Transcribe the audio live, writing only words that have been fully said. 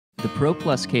The Pro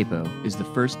Plus Capo is the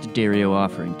first D'Addario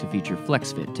offering to feature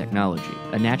FlexFit technology,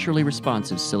 a naturally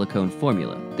responsive silicone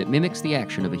formula that mimics the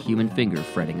action of a human finger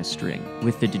fretting a string.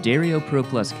 With the D'Addario Pro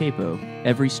Plus Capo,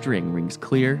 every string rings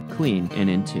clear, clean, and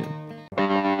in tune.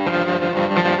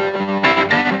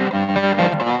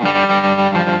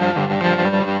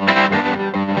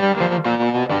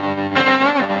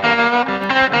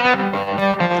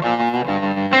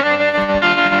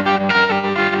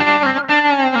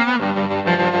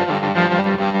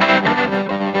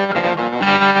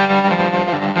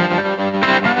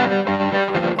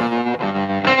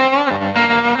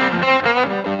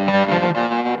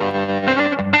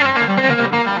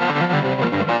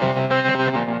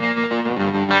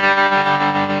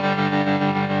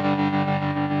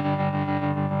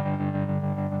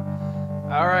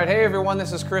 Hey everyone,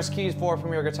 this is Chris Keys for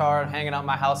Premier Guitar. I'm hanging out at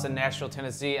my house in Nashville,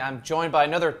 Tennessee. I'm joined by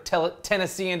another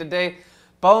Tennessean today,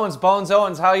 Bones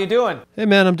Owens. How you doing? Hey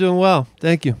man, I'm doing well.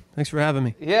 Thank you. Thanks for having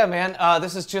me. Yeah, man.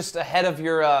 This is just ahead of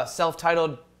your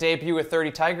self-titled debut with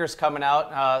 30 Tigers coming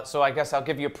out. So I guess I'll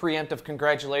give you a preemptive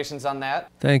congratulations on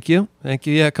that. Thank you. Thank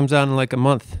you. Yeah, it comes out in like a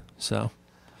month. So.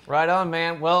 Right on,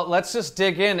 man. Well, let's just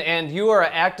dig in. And you are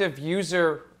an active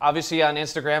user, obviously on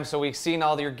Instagram, so we've seen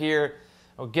all your gear.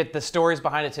 We'll get the stories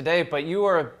behind it today, but you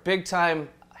are a big-time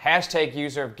hashtag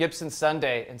user of Gibson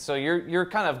Sunday, and so you're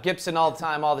kind of Gibson all the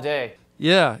time, all the day.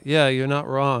 Yeah, you're not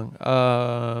wrong.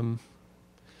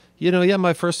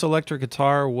 My first electric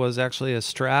guitar was actually a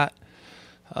Strat,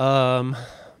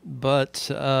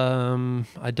 but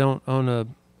I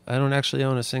don't actually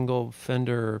own a single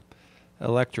Fender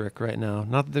electric right now.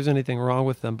 Not that there's anything wrong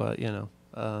with them, but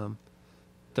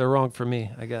they're wrong for me,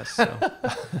 I guess. So.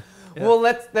 Yeah. Well,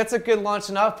 that's a good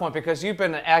launching off point because you've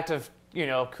been an active,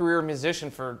 career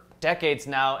musician for decades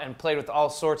now and played with all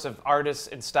sorts of artists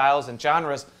and styles and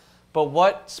genres. But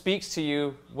what speaks to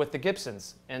you with the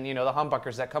Gibsons and, the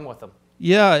humbuckers that come with them?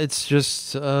 Yeah, it's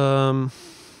just, it's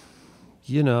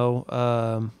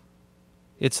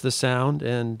the sound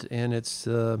and it's,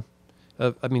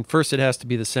 first it has to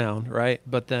be the sound, right?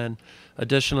 But then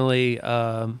additionally,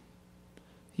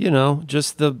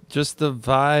 just the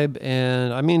vibe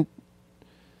and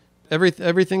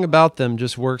everything about them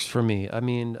just works for me.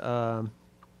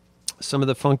 Some of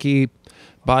the funky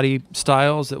body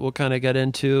styles that we'll kind of get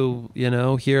into,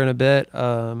 here in a bit.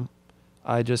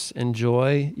 I just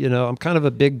enjoy, I'm kind of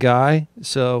a big guy.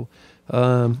 So,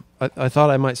 I thought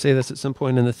I might say this at some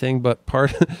point in the thing, but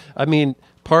part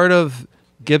of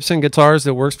Gibson guitars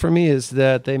that works for me is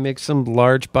that they make some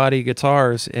large body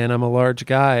guitars and I'm a large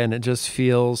guy and it just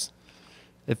feels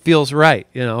right.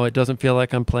 It doesn't feel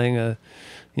like I'm playing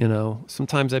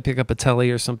sometimes I pick up a Tele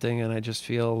or something and I just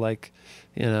feel like,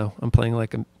 I'm playing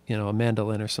like a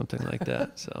mandolin or something like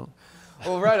that. So.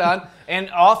 Well, right on. And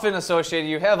often associated,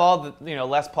 you have all the,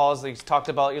 Les Pauls that you talked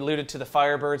about, you alluded to the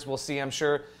Firebirds, we'll see, I'm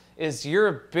sure, you're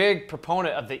a big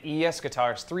proponent of the ES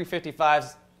guitars,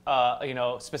 355s,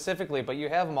 specifically, but you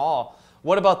have them all.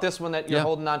 What about this one that you're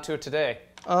holding on to today?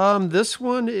 This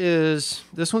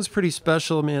one's pretty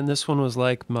special, man. This one was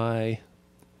like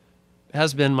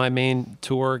has been my main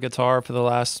tour guitar for the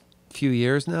last few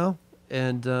years now.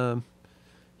 And,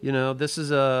 this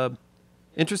is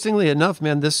interestingly enough,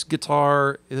 man, this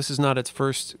is not its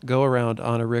first go around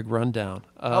on a Rig Rundown.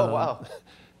 Oh, wow.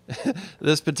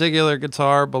 This particular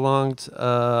guitar belonged,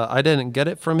 I didn't get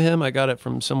it from him. I got it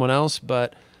from someone else,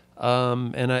 but,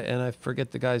 and I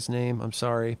forget the guy's name. I'm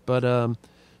sorry. But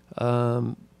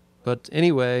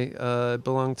anyway, it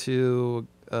belonged to,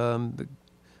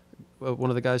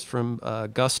 one of the guys from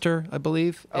Guster, I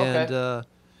believe. Okay. And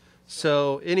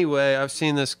so anyway, I've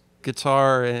seen this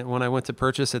guitar, and when I went to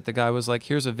purchase it, the guy was like,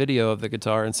 here's a video of the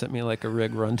guitar, and sent me like a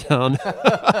Rig Rundown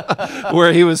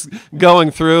where he was going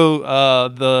through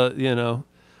the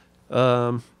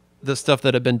stuff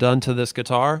that had been done to this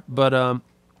guitar. But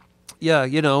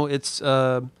it's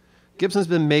Gibson's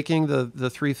been making the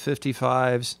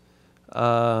 355s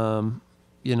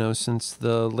since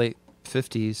the late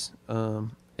 50s.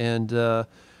 And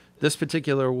this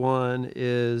particular one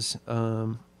is,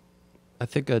 I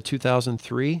think, a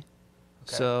 2003.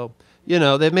 Okay. So,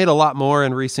 they've made a lot more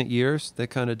in recent years. They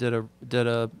kind of did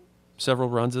several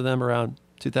runs of them around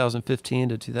 2015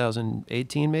 to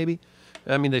 2018, maybe.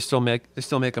 They still make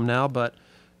them now, but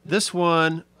this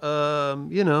one,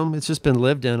 it's just been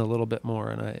lived in a little bit more,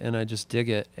 and I just dig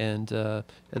it. And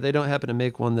they don't happen to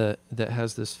make one that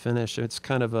has this finish. It's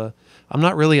kind of I'm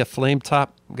not really a flame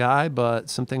top guy, but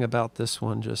something about this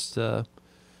one just it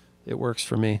works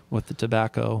for me with the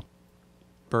tobacco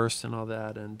burst and all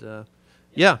that. And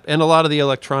and a lot of the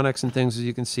electronics and things, as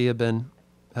you can see, have been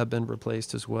have been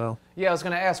replaced as well. Yeah, I was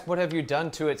going to ask, what have you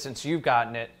done to it since you've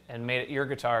gotten it and made it your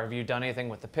guitar? Have you done anything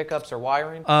with the pickups or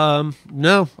wiring?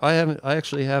 No, I haven't. I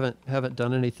actually haven't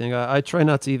done anything. I try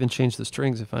not to even change the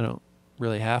strings if I don't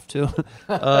really have to.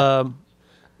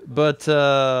 But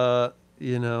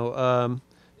you know,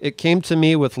 it came to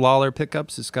me with Lawler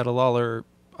pickups. It's got a Lawler,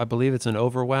 I believe it's an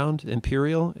overwound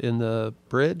Imperial in the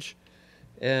bridge,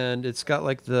 and it's got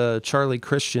like the Charlie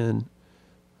Christian,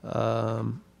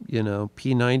 you know,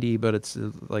 P90, but it's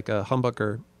like a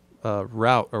humbucker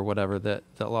route or whatever that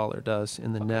Lawler does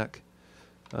in the neck.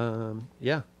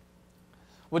 Yeah.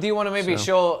 Well, do you want to maybe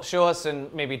show us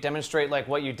and maybe demonstrate like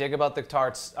what you dig about the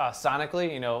guitar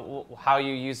sonically? You know, how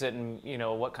you use it, and you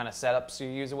know what kind of setups you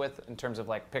use it with in terms of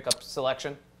like pickup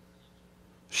selection.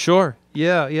 Sure.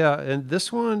 Yeah, yeah. And this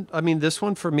one, I mean, this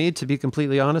one for me, to be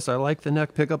completely honest, I like the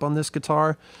neck pickup on this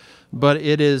guitar, but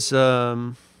it is,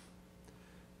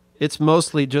 it's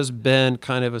mostly just been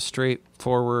kind of a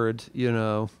straightforward, you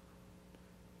know,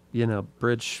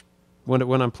 bridge.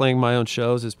 When I'm playing my own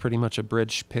shows, it's pretty much a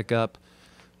bridge pickup,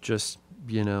 just,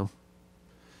 you know,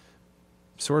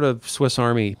 sort of Swiss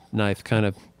Army knife kind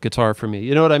of guitar for me.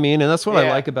 You know what I mean? And that's what I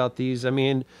like about these. I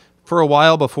mean, for a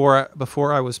while before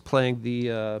I was playing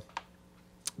the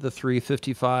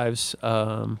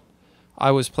 355s,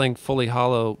 I was playing fully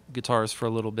hollow guitars for a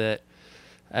little bit,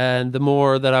 and the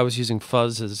more that I was using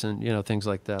fuzzes and, you know, things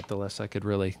like that, the less I could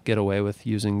really get away with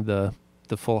using the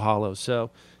full hollow. So,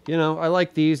 you know, I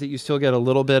like these, that you still get a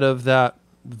little bit of that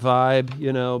vibe,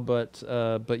 you know, but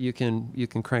you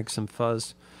can crank some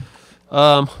fuzz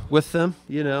with them,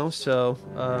 you know. So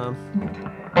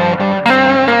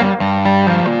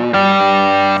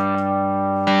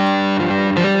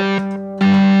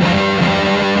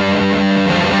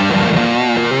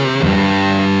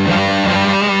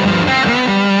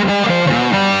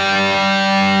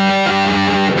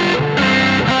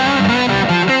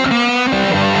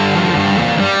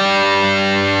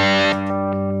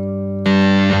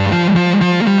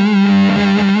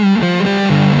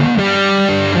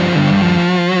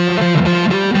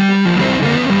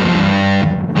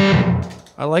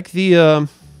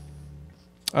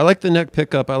I like the neck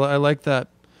pickup. I like that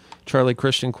Charlie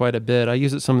Christian quite a bit. I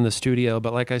use it some in the studio,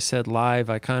 but like I said, live,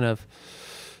 I kind of,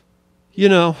 you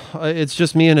know, it's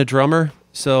just me and a drummer.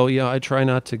 So, yeah, I try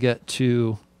not to get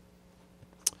too,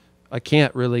 I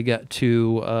can't really get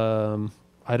too,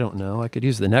 I don't know. I could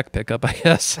use the neck pickup, I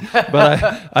guess,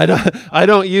 but I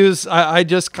don't use, I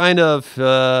just kind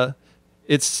of,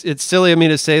 it's silly of me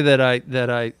to say that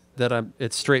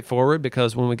it's straightforward,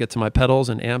 because when we get to my pedals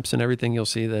and amps and everything, you'll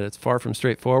see that it's far from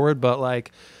straightforward. But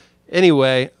like,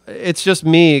 anyway, it's just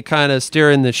me kind of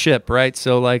steering the ship, right?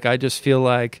 So like, I just feel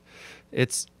like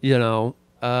it's, you know,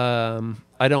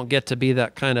 I don't get to be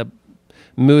that kind of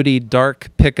moody, dark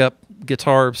pickup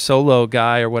guitar solo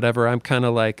guy or whatever. I'm kind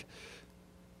of like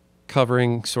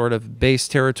covering sort of bass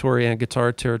territory and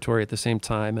guitar territory at the same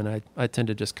time, and I tend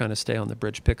to just kind of stay on the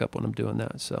bridge pickup when I'm doing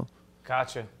that. So.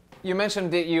 Gotcha. You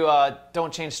mentioned that you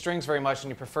don't change strings very much and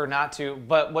you prefer not to,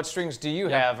 but what strings do you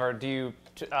have, or do you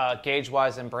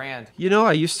gauge-wise and brand? You know,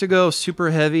 I used to go super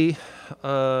heavy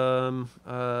on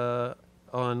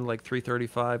like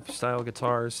 335 style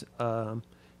guitars. I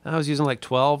was using like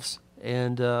 12s,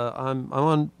 and I'm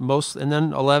on most, and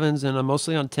then 11s, and I'm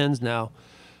mostly on 10s now.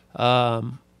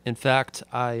 In fact,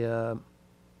 I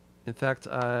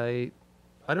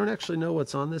don't actually know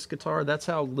what's on this guitar. That's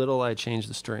how little I change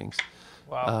the strings.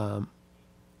 Wow.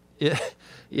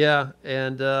 Yeah,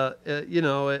 and you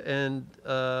know,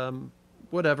 and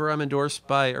whatever. I'm endorsed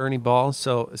by Ernie Ball,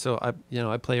 so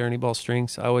I play Ernie Ball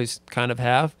strings. I always kind of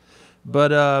have,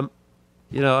 but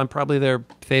you know, I'm probably their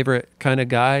favorite kind of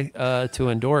guy to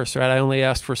endorse, right? I only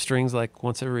ask for strings like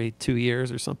once every 2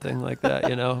 years or something like that.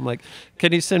 You know, I'm like,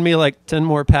 can you send me like 10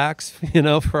 more packs, you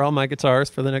know, for all my guitars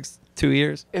for the next 2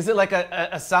 years? Is it like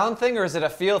a sound thing, or is it a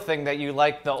feel thing that you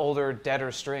like the older,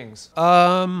 deader strings?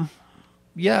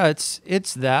 Yeah,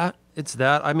 it's that.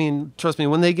 I mean, trust me,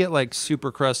 when they get like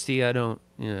super crusty, I don't,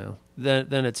 you know,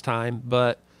 then it's time.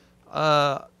 But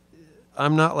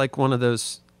I'm not like one of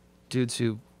those dudes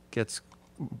who gets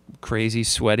crazy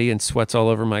sweaty and sweats all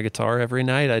over my guitar every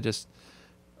night.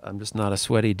 I'm just not a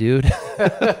sweaty dude.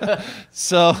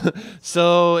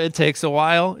 So it takes a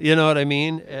while, you know what I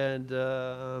mean? And,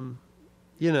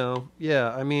 you know,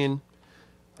 yeah, I mean,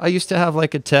 I used to have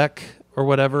like a tech or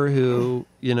whatever who,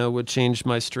 you know, would change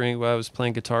my string while I was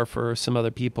playing guitar for some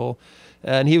other people,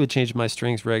 and he would change my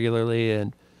strings regularly.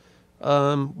 And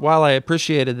while I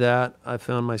appreciated that, I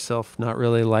found myself not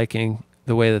really liking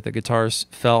the way that the guitars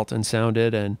felt and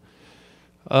sounded. And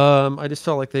I just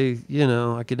felt like I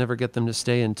could never get them to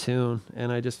stay in tune.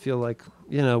 And I just feel like,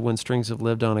 when strings have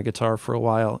lived on a guitar for a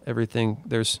while,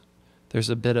 there's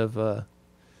a bit of,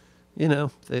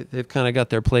 they've kind of got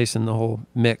their place in the whole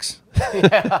mix.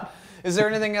 Yeah. Is there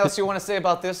anything else you want to say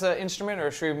about this instrument,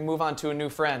 or should we move on to a new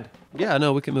friend? Yeah,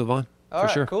 no, we can move on. All for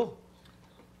right, sure. cool.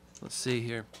 Let's see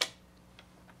here.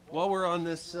 While we're on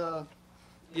this,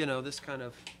 this kind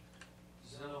of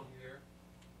zone here.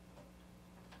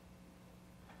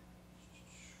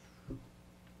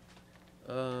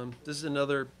 This is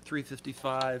another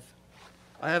 355.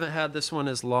 I haven't had this one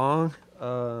as long,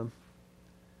 but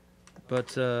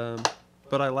I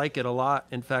like it a lot.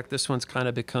 In fact, this one's kind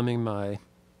of becoming my.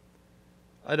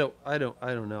 I don't know.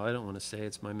 I don't want to say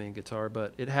it's my main guitar,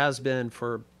 but it has been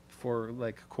for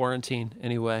like quarantine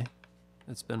anyway.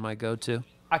 It's been my go-to.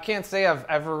 I can't say I've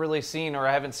ever really seen, or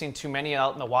I haven't seen too many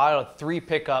out in the wild, 3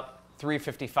 pickup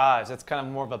 355s. It's kind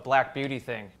of more of a Black Beauty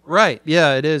thing. Right.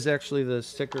 Yeah, it is actually. The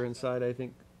sticker inside, I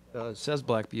think, says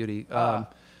Black Beauty.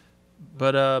 But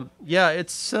yeah,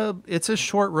 it's a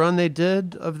short run they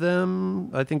did of them.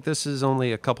 I think this is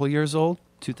only a couple years old,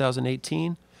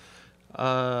 2018.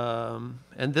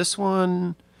 And this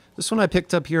one I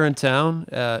picked up here in town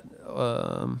at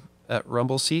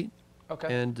Rumble Seat.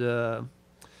 Okay.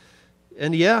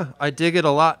 And yeah, I dig it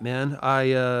a lot, man.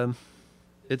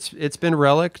 It's been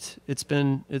relicked. It's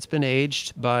been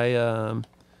aged by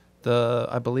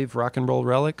I believe Rock and Roll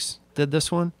Relics did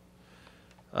this one.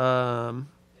 The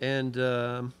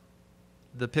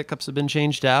pickups have been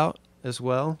changed out as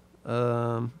well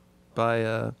by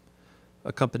a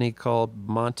company called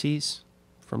Monty's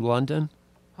from London.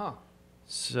 Huh.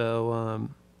 So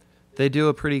they do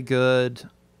a pretty good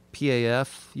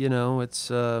PAF. It's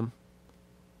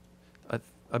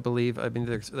I believe. I mean,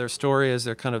 their story is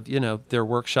they're kind of their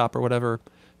workshop or whatever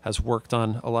has worked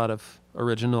on a lot of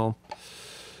original,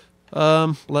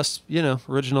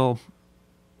 original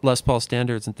Les Paul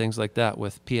standards and things like that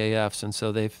with PAFs, and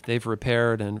so they've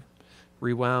repaired and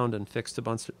rewound and fixed a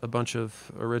bunch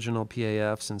of original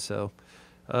PAFs, and so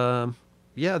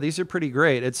yeah, these are pretty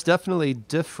great. It's definitely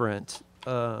different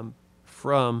from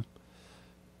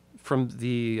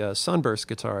the Sunburst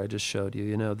guitar I just showed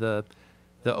you.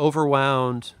 The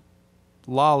overwound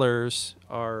Lawlers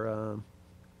are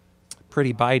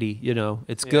pretty bitey.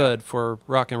 It's good for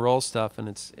rock and roll stuff, and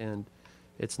it's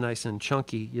nice and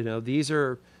chunky. These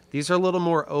are a little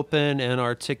more open and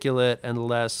articulate and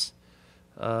less,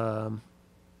 less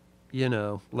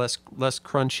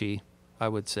crunchy, I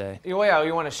would say. Yeah,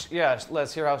 you want to?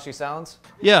 Let's hear how she sounds.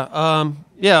 Yeah,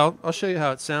 I'll show you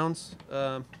how it sounds.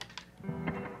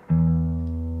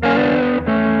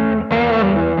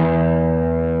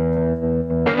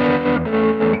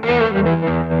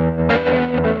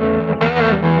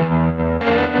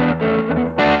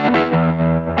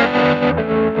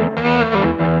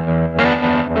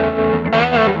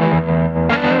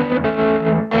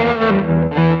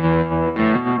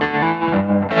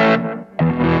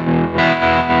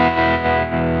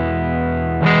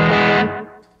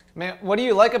 Man, what do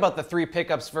you like about the 3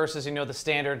 pickups versus the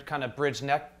standard kind of bridge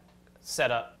neck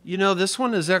setup? This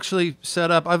one is actually set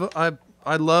up.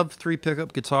 I love 3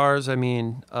 pickup guitars. I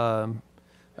mean, I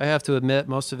have to admit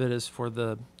most of it is for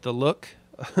the look.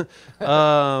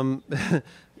 I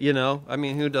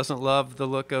mean, who doesn't love the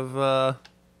look of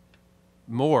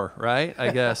more, right? I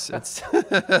guess it's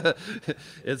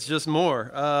it's just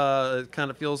more. It kind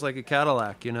of feels like a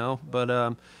Cadillac, But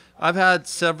I've had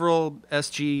several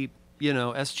SG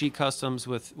customs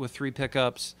with 3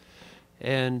 pickups,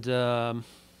 and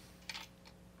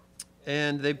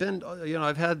they've been,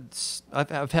 I've had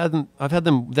them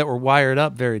that were wired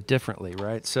up very differently,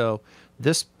 right? So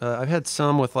this, I've had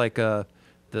some with like the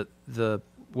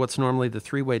what's normally the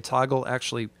 3-way toggle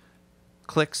actually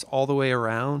clicks all the way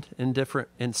around in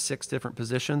 6 different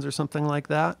positions or something like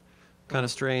that. Kind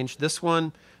of strange. This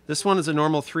one is a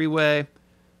normal 3-way,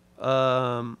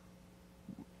 a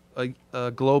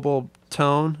global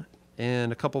tone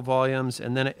and a couple volumes,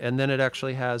 and then it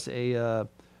actually has a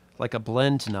like a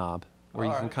blend knob where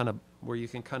you can kind of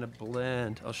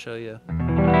blend. I'll show you.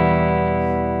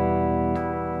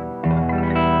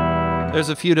 There's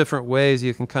a few different ways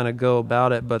you can kind of go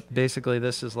about it, but basically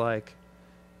this is like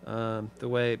the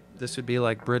way this would be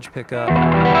like bridge pickup,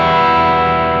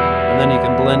 and then you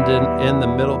can blend in the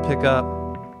middle pickup.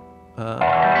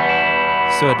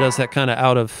 So it does that kind of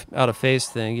out of phase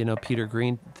thing, Peter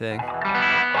Green thing.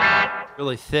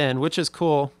 Really thin, which is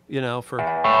cool, for.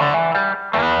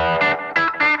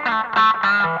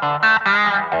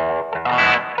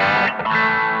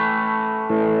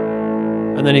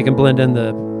 And then you can blend in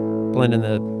the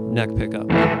neck pickup.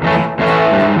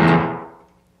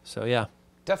 So yeah.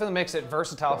 Definitely makes it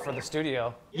versatile for the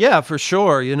studio. Yeah, for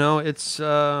sure. You know, it's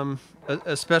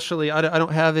especially I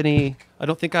don't have any. I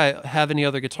don't think I have any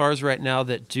other guitars right now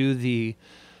that do the,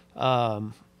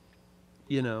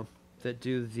 you know, that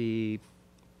do the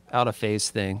out of phase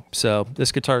thing. So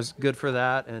this guitar's good for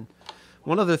that. And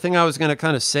one other thing I was going to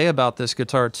kind of say about this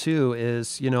guitar too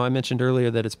is, you know, I mentioned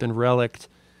earlier that it's been relicked,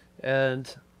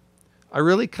 and I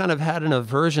really kind of had an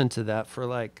aversion to that for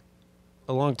like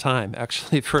a long time,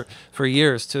 actually, for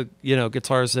years, to, you know,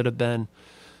 guitars that have been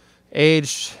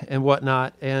aged and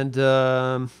whatnot. And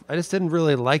I just didn't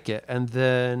really like it. And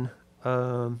then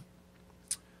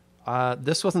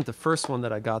this wasn't the first one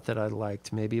that I got that I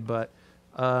liked, maybe, but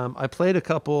I played a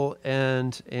couple,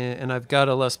 and I've got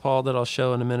a Les Paul that I'll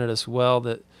show in a minute as well,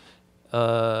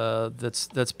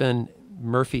 that's been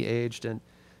Murphy aged. And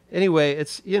anyway,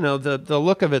 it's, you know, the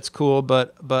look of it's cool,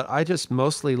 but I just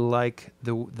mostly like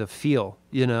the feel,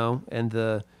 you know, and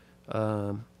the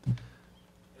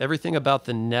everything about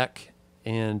the neck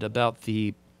and about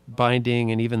the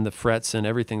binding and even the frets and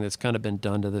everything that's kind of been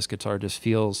done to this guitar just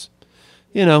feels,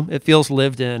 you know, it feels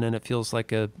lived in, and it feels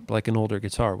like an older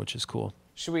guitar, which is cool.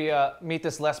 Should we meet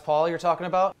this Les Paul you're talking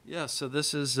about? Yeah, so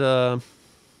this is I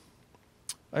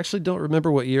actually don't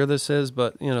remember what year this is,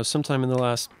 but, you know, sometime in the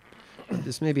last,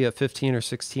 this may be a 15 or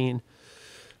 16.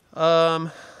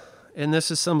 And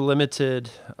this is some limited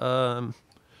run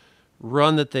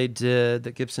that they did,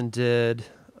 that Gibson did.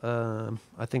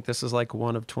 I think this is like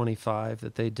one of 25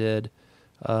 that they did,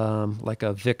 like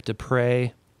a Vic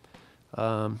Dupre,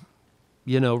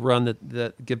 you know, run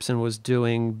that Gibson was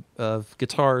doing of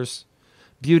guitars,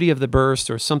 Beauty of the Burst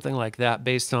or something like that,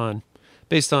 based on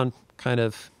kind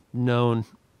of known,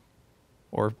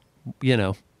 or, you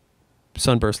know,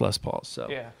 Sunburst Les Pauls. So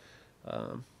Yeah.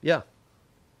 yeah,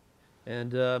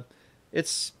 and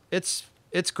it's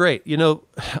great. You know,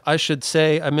 I should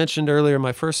say, I mentioned earlier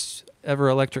my first ever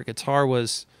electric guitar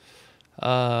was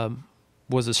a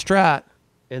Strat,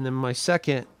 and then my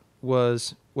second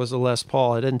was a Les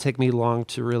Paul. It didn't take me long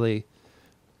to really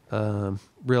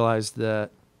realize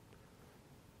that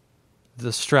the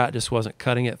Strat just wasn't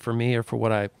cutting it for me, or for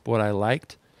what I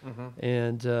liked. Mm-hmm.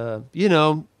 And you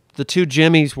know, the two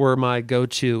Jimmys were my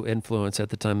go-to influence at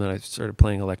the time that I started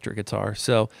playing electric guitar.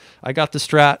 So I got the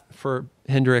Strat for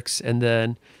Hendrix, and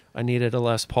then I needed a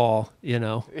Les Paul, you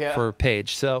know, for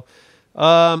Page. So,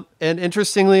 and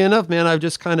interestingly enough, man, I've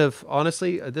just kind of,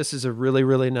 honestly, this is a really,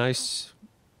 really nice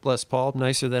Les Paul,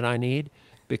 nicer than I need,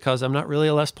 because I'm not really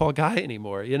a Les Paul guy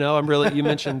anymore. You know, I'm really, you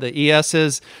mentioned the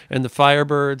ESs and the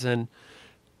Firebirds and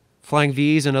Flying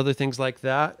V's and other things like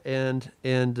that. And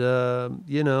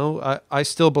you know, I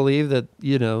still believe that,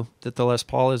 you know, that the Les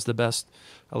Paul is the best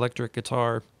electric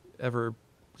guitar ever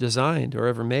designed or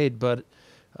ever made. But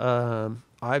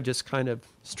I've just kind of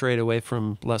strayed away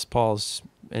from Les Pauls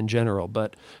in general.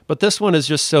 But this one is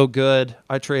just so good.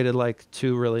 I traded like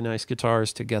two really nice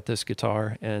guitars to get this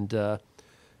guitar, and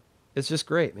it's just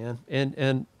great, man.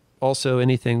 And also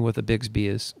anything with a Bigsby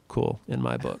is cool in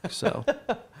my book. So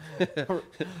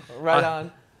right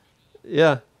on.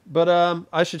 Yeah. But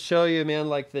I should show you, man,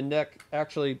 like the neck.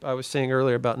 Actually, I was saying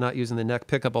earlier about not using the neck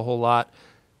pickup a whole lot.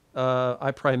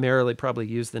 I primarily probably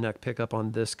use the neck pickup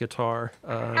on this guitar.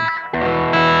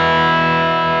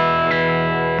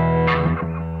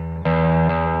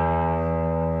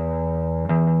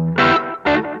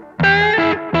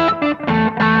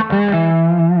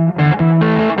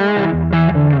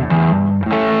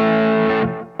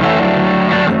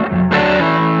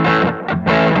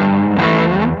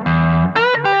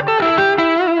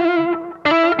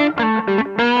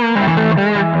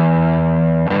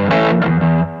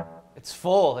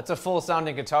 It's a full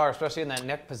sounding guitar, especially in that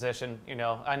neck position. You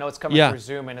know, I know it's coming through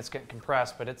Zoom and it's getting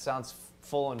compressed, but it sounds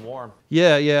full and warm.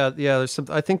 Yeah. There's some.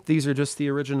 I think these are just the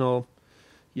original,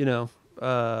 you know,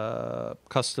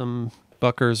 custom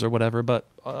Buckers or whatever. But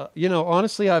you know,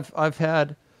 honestly, I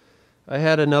had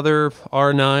another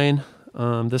R9.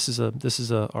 This is a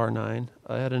R9.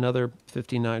 I had another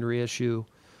 59 reissue.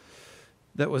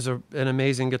 That was an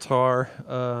amazing guitar,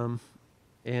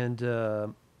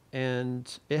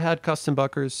 and it had custom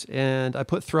Buckers, and I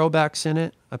put throwbacks in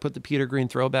it. I put the Peter Green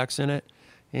throwbacks in it,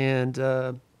 and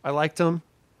I liked them.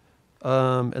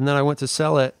 And then I went to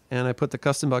sell it, and I put the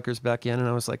custom Buckers back in, and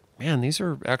I was like, man, these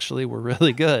were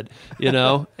really good, you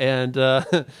know? And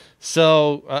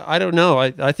so I don't know.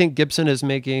 I think Gibson is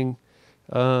making,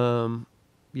 you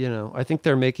know, I think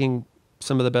they're making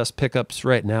some of the best pickups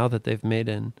right now that they've made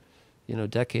in, you know,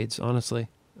 decades, honestly.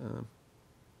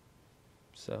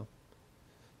 So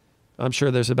I'm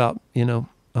sure there's about, you know,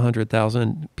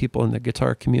 100,000 people in the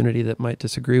guitar community that might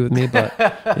disagree with me, but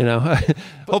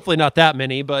hopefully not that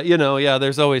many, but yeah,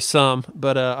 there's always some,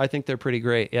 but I think they're pretty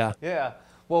great. Yeah. Yeah.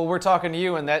 Well, we're talking to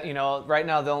you, and that right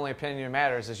now the only opinion that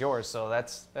matters is yours, so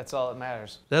that's all that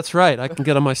matters. That's right. I can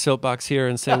get on my soapbox here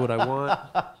and say what I want,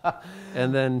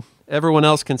 and then everyone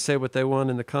else can say what they want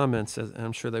in the comments, and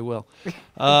I'm sure they will.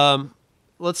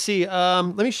 Let's see.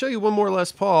 Let me show you one more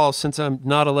Les Paul, since I'm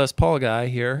not a Les Paul guy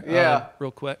here. Yeah.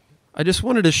 Real quick. I just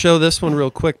wanted to show this one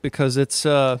real quick because it's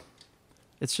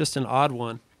just an odd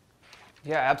one.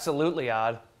 Yeah, absolutely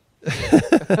odd.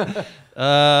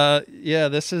 Yeah,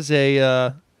 this is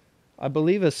a, I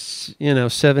believe a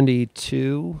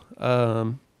 72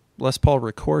 Les Paul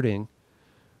recording.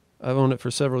 I've owned it for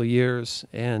several years,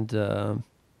 and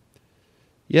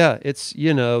yeah, it's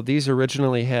these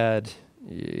originally had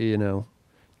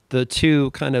the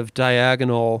two kind of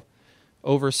diagonal,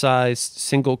 oversized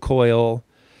single coil,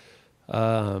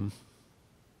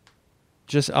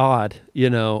 just odd,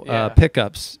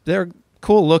 pickups. They're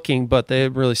cool looking, but they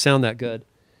didn't really sound that good.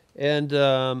 And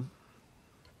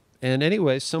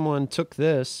anyway, someone took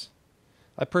this.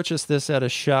 I purchased this at a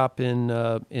shop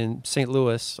in St.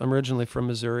 Louis. I'm originally from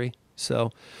Missouri,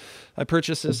 so I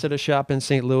purchased this at a shop in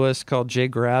St. Louis called J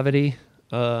Gravity.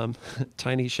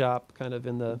 Tiny shop, kind of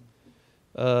in the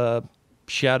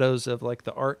shadows of like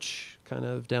the Arch, kind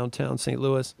of downtown St.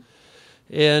 Louis.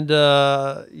 And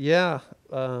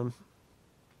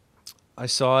I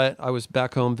saw it. I was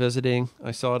back home visiting.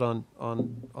 I saw it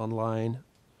online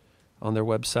on their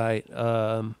website,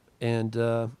 and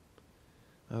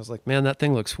I was like, man, that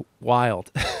thing looks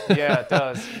wild. Yeah, it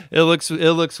does. It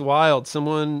looks wild.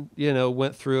 Someone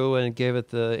went through and gave it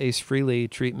the Ace Frehley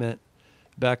treatment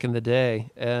back in the day,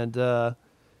 and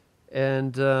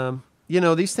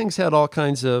these things had all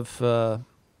kinds of.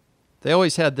 They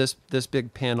always had this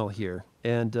big panel here,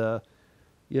 and there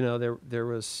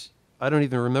was. I don't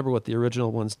even remember what the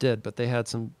original ones did, but they had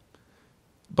some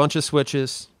bunch of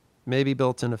switches, maybe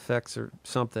built-in effects or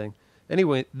something.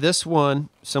 Anyway, this one,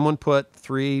 someone put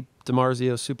 3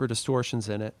 DiMarzio Super Distortions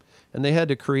in it, and they had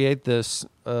to create this,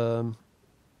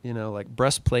 like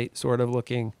breastplate sort of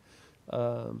looking,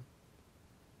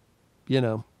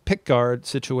 pick guard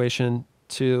situation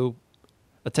to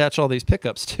attach all these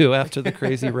pickups to after the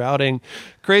crazy routing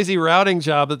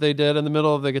job that they did in the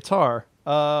middle of the guitar.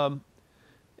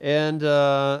 And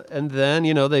then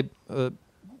they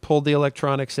pulled the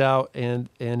electronics out, and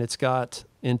it's got,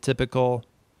 in typical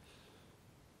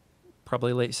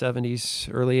probably late 70s,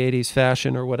 early 80s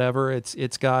fashion or whatever,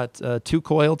 it's got 2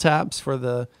 coil taps for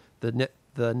the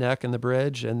neck and the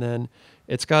bridge, and then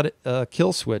it's got a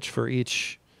kill switch for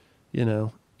each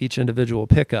individual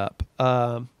pickup.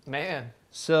 Man.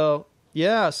 So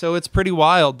it's pretty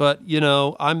wild, but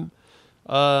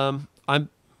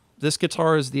this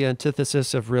guitar is the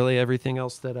antithesis of really everything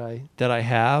else that I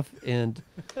have, and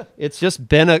it's just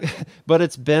been a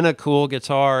cool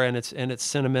guitar, and it's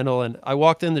sentimental. And I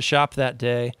walked in the shop that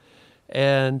day,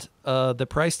 and the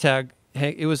price tag,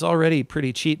 it was already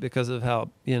pretty cheap because of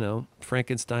how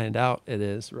Frankensteined out it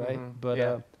is, right? Mm-hmm. But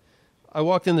yeah. I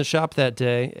walked in the shop that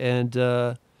day, and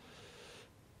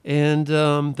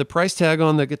the price tag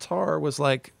on the guitar was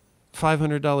like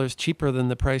 $500 cheaper than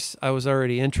the price I was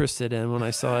already interested in when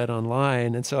I saw it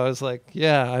online. And so I was like,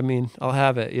 yeah, I mean, I'll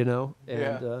have it, And,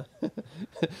 Yeah.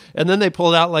 And then they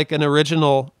pulled out like the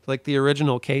original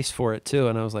case for it too.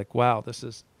 And I was like, wow,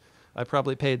 I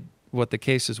probably paid what the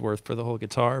case is worth for the whole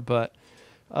guitar, but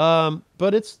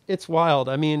it's wild.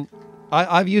 I mean,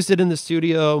 I've used it in the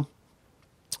studio.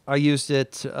 I used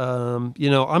it,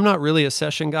 I'm not really a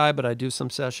session guy, but I do some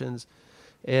sessions.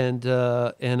 And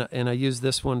I use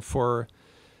this one for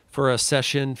a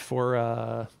session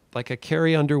for like a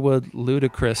Carrie Underwood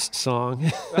Ludacris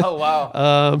song. Oh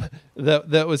wow!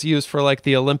 That was used for like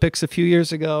the Olympics a few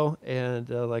years ago, and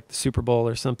like the Super Bowl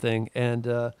or something.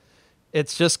 And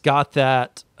it's just got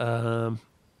that. I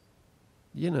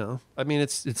mean,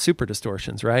 it's Super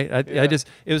Distortions, right? Yeah.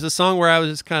 It was a song where I was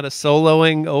just kind of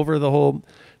soloing over the whole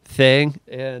thing,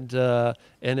 and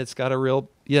it's got a real,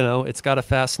 it's got a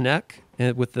fast neck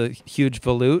with the huge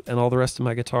volute, and all the rest of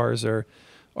my guitars are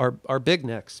big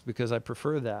necks because I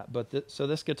prefer that. But so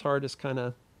this guitar just kind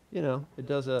of, it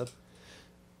does a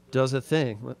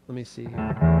thing. Let me see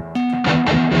here.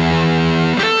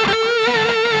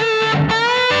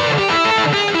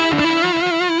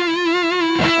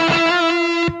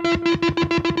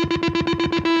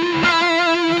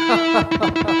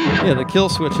 Yeah, the kill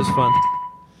switch is fun.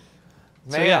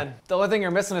 Man, So, yeah. The only thing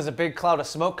you're missing is a big cloud of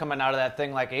smoke coming out of that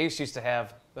thing like Ace used to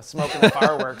have, the smoke and the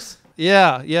fireworks.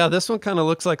 Yeah, this one kind of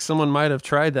looks like someone might have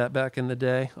tried that back in the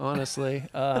day, honestly.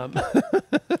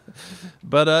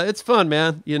 But it's fun,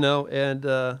 man. You know. And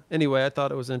anyway, I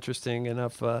thought it was interesting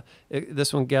enough.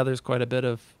 This one gathers quite a bit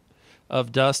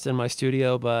of dust in my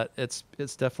studio, but it's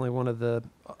definitely one of the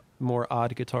more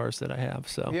odd guitars that I have.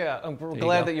 So yeah, I'm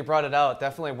glad that you brought it out.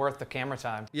 Definitely worth the camera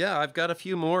time. yeah, I've got a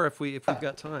few more if we've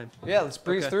got time. Yeah, let's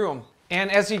breeze Okay. through them.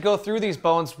 And as you go through these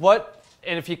bones,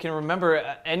 and if you can remember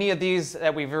any of these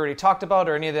that we've already talked about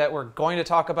or any that we're going to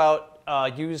talk about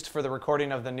used for the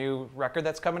recording of the new record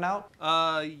that's coming out?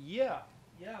 Yeah.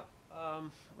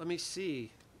 Let me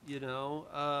see. You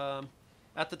know,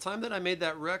 at the time that I made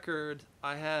that record,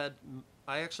 I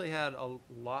actually had a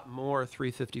lot more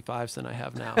 355s than I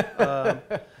have now.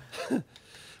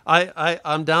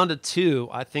 I'm down to 2.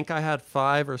 I think I had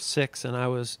 5 or 6, and I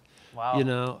was, Wow. you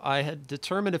know, I had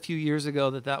determined a few years ago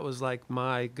that was like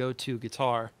my go-to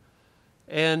guitar,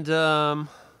 and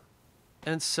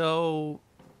so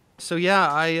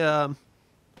yeah,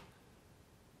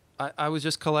 I was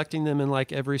just collecting them in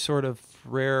like every sort of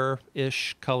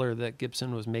rare-ish color that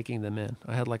Gibson was making them in.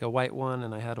 I had like a white one,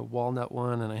 and I had a walnut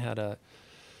one, and I had a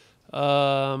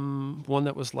one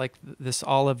that was like this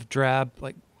olive drab,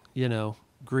 like, you know,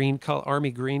 green color,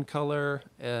 army green color,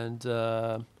 and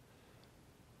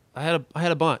I had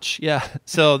a bunch. Yeah.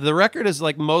 So the record is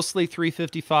like mostly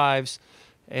 355s,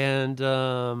 and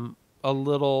a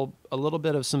little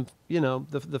bit of some, you know,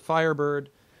 the Firebird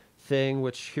thing,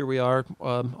 which here we are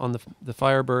on the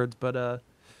Firebirds,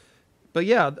 but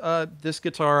yeah, this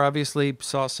guitar obviously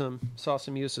saw some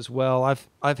use as well.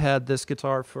 I've had this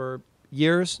guitar for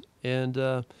years, and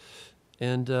I've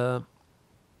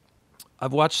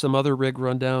watched some other rig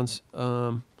rundowns,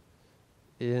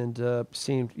 and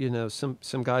seen, you know,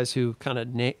 some guys who kind of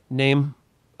name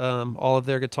all of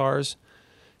their guitars,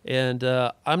 and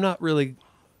I'm not really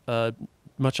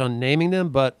much on naming them,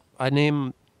 but I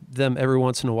name them every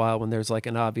once in a while when there's like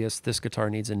an obvious, this guitar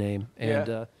needs a name. And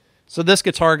Yeah. so this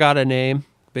guitar got a name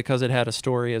because it had a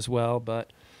story as well,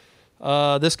 but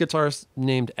this guitar's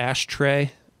named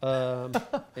Ashtray. And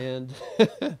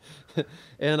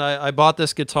and I bought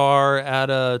this guitar at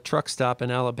a truck stop in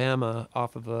Alabama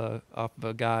off of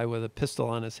a guy with a pistol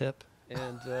on his hip,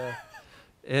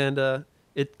 and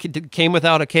it came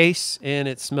without a case, and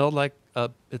it smelled like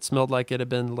it had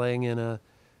been laying in a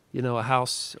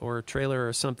house or a trailer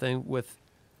or something with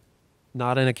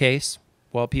not in a case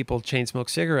while people chain smoke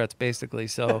cigarettes, basically.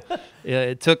 So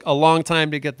it took a long time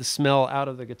to get the smell out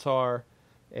of the guitar,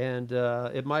 and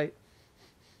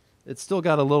it's still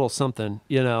got a little something,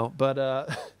 you know. But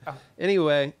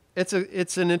anyway, it's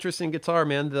an interesting guitar,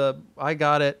 man. I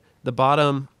got it. The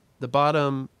bottom,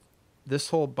 this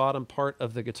whole bottom part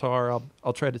of the guitar.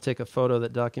 I'll try to take a photo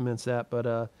that documents that,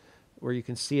 but where you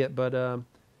can see it. But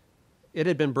it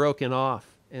had been broken off,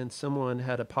 and someone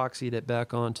had epoxied it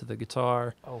back onto the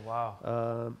guitar. Oh,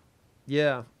 wow.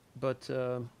 Yeah, but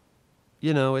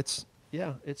you know, it's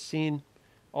seen.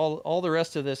 All the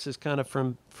rest of this is kind of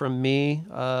from me.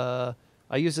 I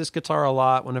use this guitar a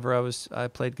lot whenever I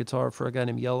played guitar for a guy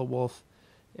named Yellow Wolf,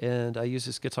 and I use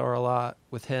this guitar a lot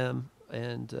with him,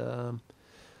 and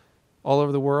all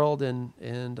over the world,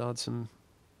 and on some,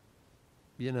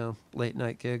 you know, late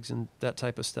night gigs and that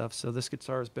type of stuff. So this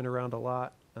guitar has been around a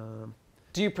lot.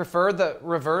 Do you prefer the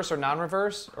reverse or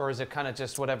non-reverse, or is it kind of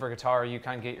just whatever guitar you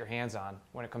kind of get your hands on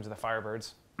when it comes to the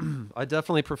Firebirds? I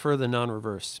definitely prefer the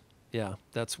non-reverse. Yeah,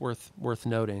 that's worth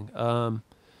noting.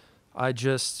 I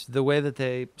just, the way that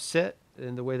they sit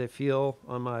and the way they feel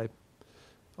on my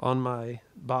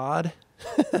bod,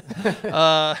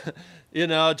 you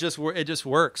know, it just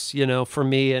works, you know, for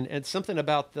me. And something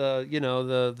about the, you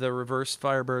know, the reverse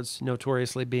Firebirds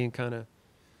notoriously being kind of,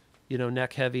 you know,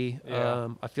 neck heavy. Yeah.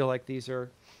 I feel like these are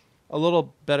a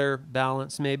little better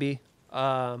balanced, maybe.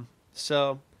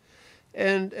 So.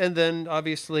 And then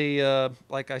obviously,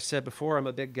 like I said before, I'm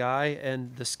a big guy,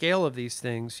 and the scale of these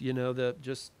things, you know,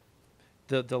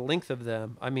 the length of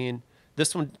them. I mean,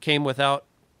 this one came without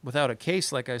a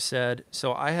case, like I said,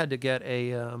 so I had to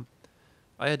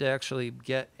actually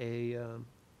get a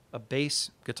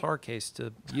bass guitar case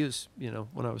to use, you know,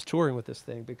 when I was touring with this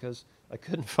thing, because I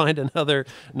couldn't find another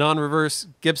non-reverse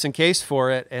Gibson case for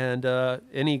it, and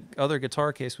any other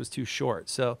guitar case was too short.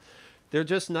 So they're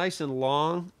just nice and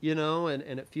long, you know, and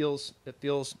it feels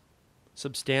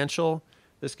substantial.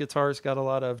 This guitar's got a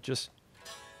lot of it's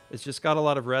just got a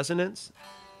lot of resonance.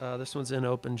 This one's in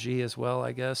open G as well,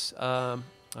 I guess. I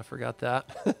forgot that.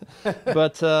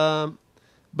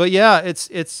 but yeah,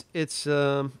 it's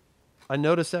I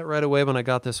noticed that right away when I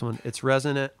got this one. It's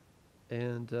resonant,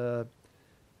 and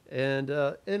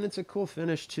it's a cool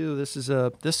finish too.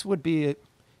 This would be,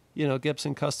 you know,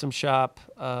 Gibson Custom Shop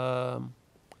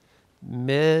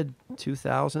mid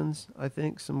 2000s, I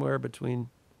think, somewhere between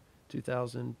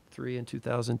 2003 and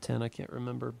 2010. I can't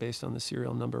remember based on the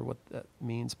serial number what that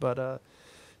means, but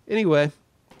anyway,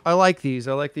 I like these.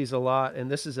 I like these a lot, and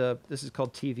this is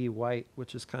called TV White,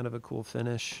 which is kind of a cool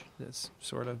finish. That's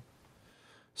sort of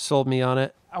sold me on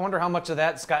it. I wonder how much of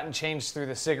that's gotten changed through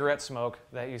the cigarette smoke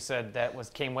that you said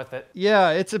came with it.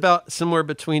 Yeah, it's about somewhere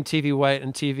between TV White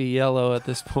and TV Yellow at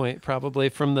this point, probably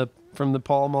from the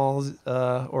Pall Malls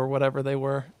or whatever they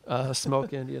were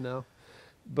smoking, you know.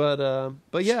 But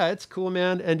yeah, it's cool,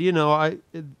 man. And you know,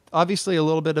 obviously a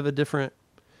little bit of a different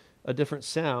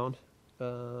sound.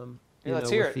 You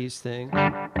let's know, hear with it. these things.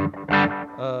 Let's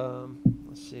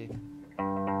see.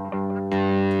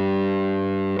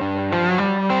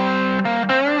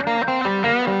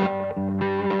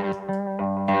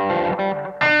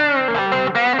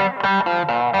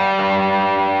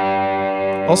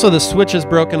 Also, the switch is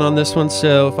broken on this one,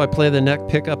 so if I play the neck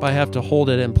pickup, I have to hold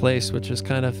it in place, which is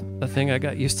kind of a thing I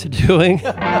got used to doing.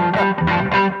 But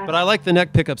I like the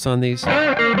neck pickups on these.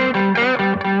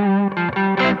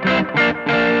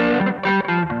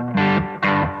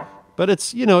 But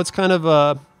it's, you know, it's kind of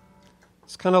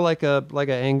like a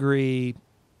angry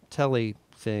telly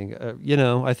thing, you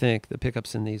know. I think the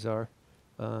pickups in these are,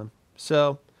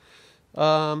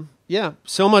 yeah,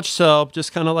 so much so,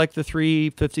 just kind of like the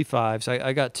 355s.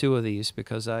 I got two of these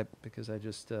because I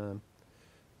just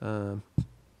I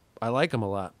like them a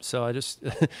lot. So I just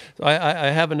I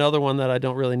have another one that I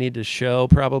don't really need to show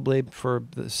probably for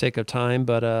the sake of time,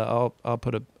 but I'll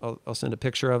send a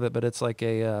picture of it. But it's like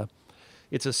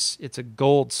it's a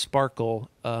gold sparkle.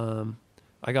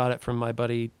 I got it from my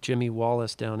buddy Jimmy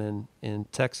Wallace down in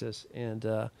Texas, and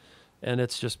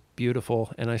it's just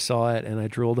beautiful. And I saw it and I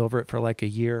drooled over it for like a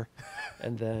year,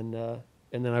 and then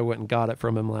I went and got it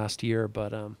from him last year.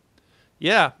 But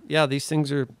yeah, these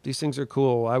things are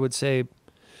cool. I would say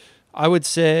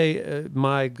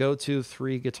my go-to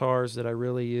 3 guitars that I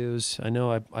really use. I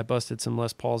know I busted some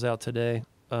Les Pauls out today,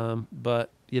 but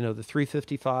you know, the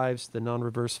 355s, the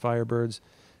non-reverse Firebirds,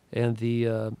 and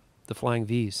the Flying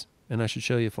V's. And I should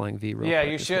show you Flying V real quick. Yeah,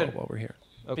 you should. While we're here.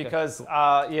 Okay, because cool.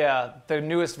 the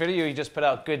newest video you just put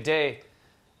out, Good Day,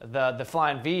 the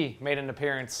Flying V made an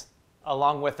appearance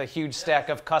along with a huge stack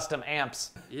of custom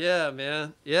amps. Yeah,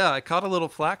 man. Yeah, I caught a little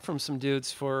flack from some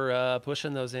dudes for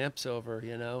pushing those amps over,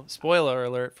 you know. Spoiler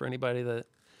alert for anybody that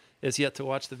is yet to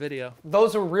watch the video.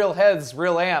 Those were real heads,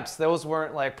 real amps. Those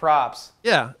weren't like props.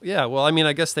 Yeah. Well, I mean,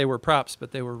 I guess they were props,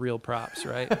 but they were real props,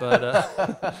 right?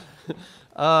 But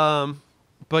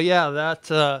but yeah,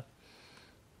 that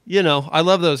you know, I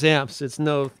love those amps. It's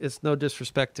no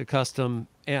disrespect to custom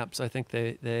amps. I think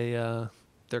they're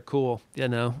cool. You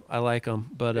know, I like them.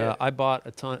 But Yeah. I bought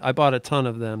a ton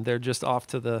of them. They're just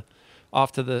out of the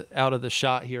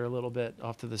shot here a little bit,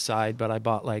 off to the side. But I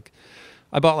bought like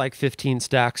 15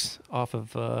 stacks off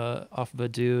of a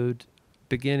dude,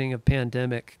 beginning of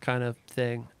pandemic kind of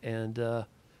thing, and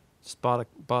just bought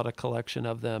a collection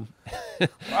of them.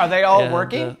 Are they all And,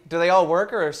 working? Do they all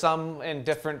work, or are some in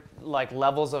different like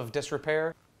levels of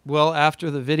disrepair? Well, after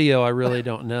the video, I really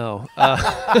don't know.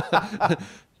 I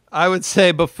would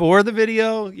say before the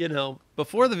video,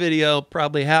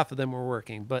 probably half of them were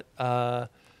working, but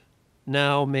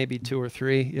now maybe 2 or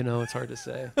 3. You know, it's hard to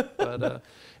say, but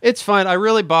it's fine. I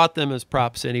really bought them as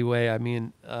props anyway. I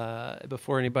mean,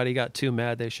 before anybody got too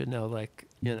mad, they should know, like,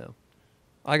 you know,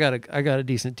 I got a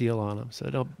decent deal on them,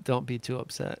 so don't be too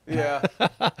upset. Yeah.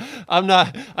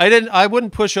 I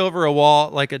wouldn't push over a wall,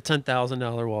 like a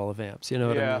 $10,000 wall of amps. You know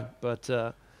what I mean? But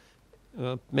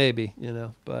well, maybe, you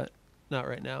know, but not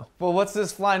right now. Well, what's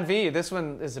this Flying V? This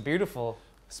one is a beautiful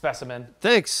specimen.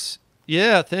 Thanks.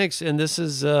 Yeah, thanks. And this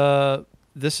is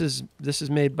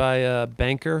made by a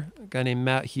banker, a guy named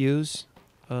Matt Hughes,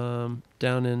 down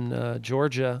in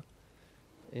Georgia,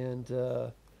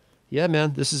 and yeah,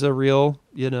 man, this is a real,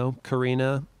 you know,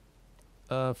 Carina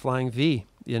Flying V,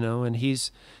 you know, and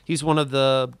he's one of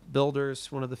the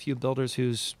few builders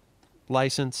who's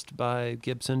licensed by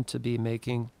Gibson to be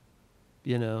making,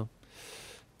 you know,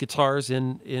 guitars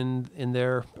in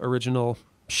their original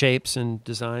shapes and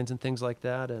designs and things like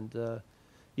that. And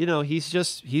you know,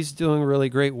 he's doing really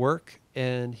great work,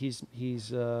 and he's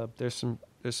there's some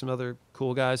other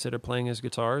cool guys that are playing his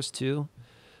guitars too,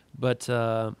 but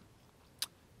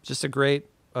just a great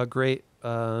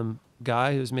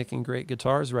guy who's making great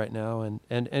guitars right now, and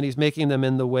he's making them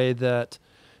in the way that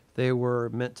they were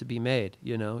meant to be made.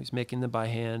 You know, he's making them by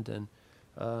hand, and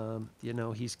you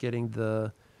know, he's getting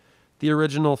the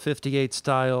original 58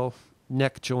 style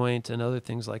neck joint and other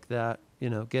things like that. You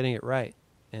know, getting it right,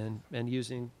 and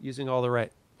using all the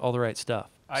right stuff.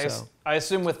 I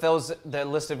assume with those, the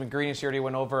list of ingredients you already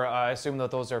went over, I assume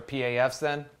that those are PAFs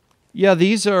then? Yeah,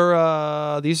 these are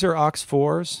Ox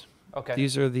 4s. Okay.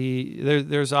 These are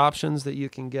there's options that you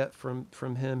can get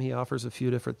from him. He offers a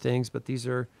few different things, but these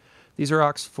are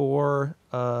Ox 4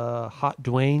 Hot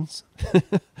Dwayne's.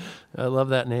 I love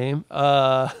that name.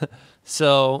 Yeah,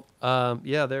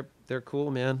 they're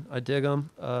cool, man. I dig them.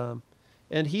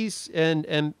 And he's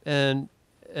and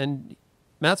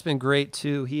Matt's been great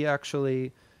too. He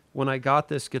actually, when I got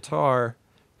this guitar,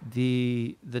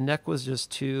 the neck was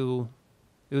just too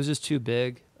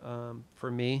big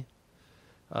for me.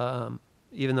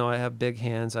 Even though I have big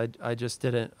hands, I just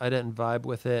didn't vibe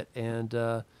with it, and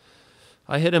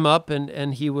I hit him up,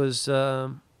 and he was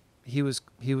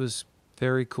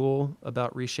very cool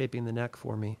about reshaping the neck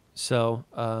for me. So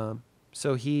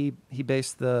he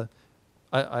based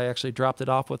I actually dropped it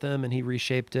off with him, and he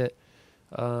reshaped it,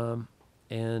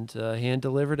 and hand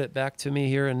delivered it back to me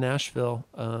here in Nashville.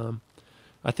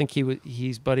 I think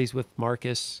he's buddies with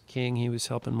Marcus King. He was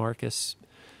helping Marcus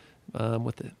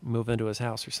move into his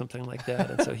house or something like that.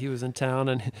 And so he was in town,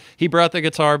 and he brought the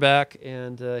guitar back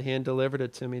and hand delivered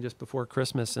it to me just before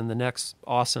Christmas. And the neck's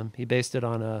awesome. He based it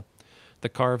on the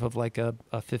carve of like a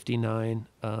 59,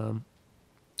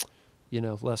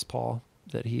 Les Paul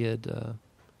that he had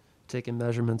taken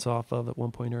measurements off of at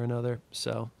one point or another.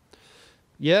 So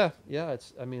yeah,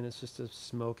 it's just a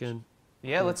smoking.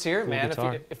 Yeah, let's hear it, cool man.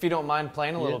 Guitar. If you don't mind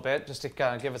playing a little bit, just to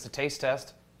kind of give us a taste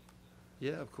test.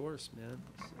 Yeah, of course, man.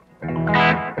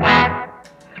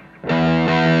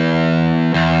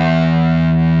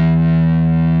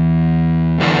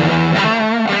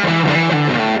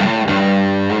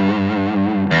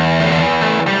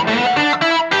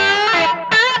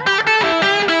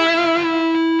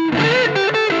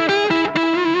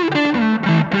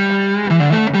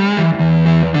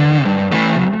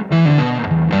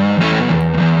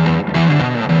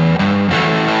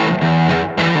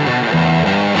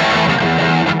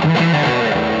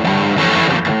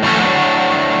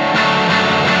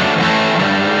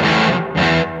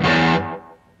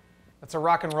 It's a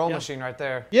rock and roll machine right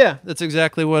there. Yeah, that's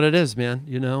exactly what it is, man.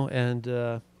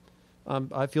 And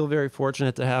I feel very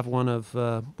fortunate to have one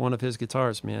of his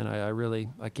guitars, man.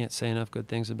 I can't say enough good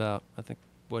things about, I think,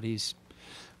 what he's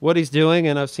doing,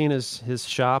 and I've seen his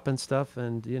shop and stuff,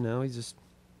 and he's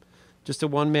just a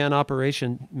one-man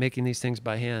operation making these things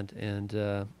by hand,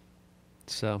 and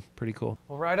so pretty cool.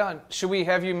 Well, right on. Should we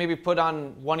have you maybe put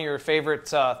on one of your favorite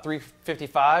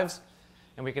 355s,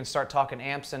 and we can start talking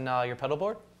amps and your pedal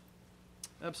board?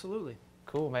 Absolutely.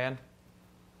 Cool, man.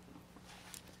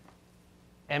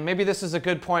 And maybe this is a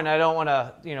good point. I don't want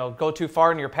to, go too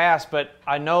far in your past, but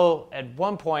I know at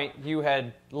one point you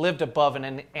had lived above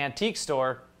an antique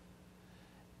store,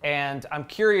 and I'm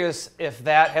curious if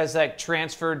that has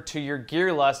transferred to your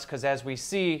gear lust, because as we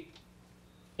see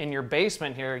in your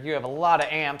basement here, you have a lot of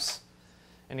amps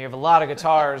and you have a lot of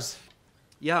guitars.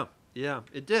 Yeah,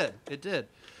 it did.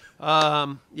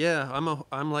 Yeah,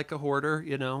 I'm like a hoarder,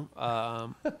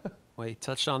 We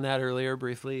touched on that earlier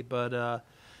briefly, but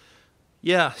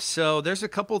yeah. So there's a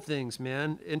couple things,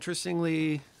 man.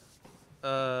 Interestingly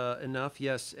enough,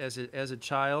 yes, as a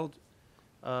child,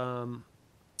 my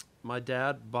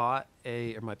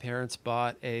parents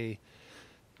bought an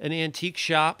antique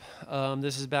shop.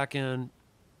 This is back in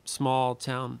small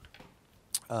town,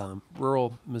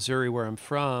 rural Missouri, where I'm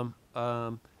from.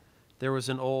 There was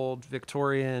an old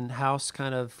Victorian house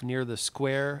kind of near the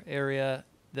square area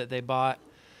that they bought.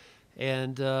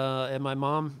 And my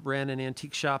mom ran an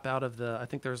antique shop out of I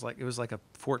think it was like a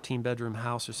 14-bedroom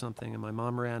house or something. And my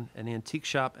mom ran an antique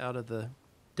shop out of the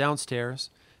downstairs,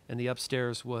 and the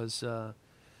upstairs was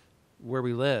where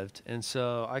we lived. And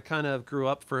so I kind of grew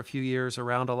up for a few years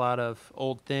around a lot of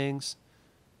old things.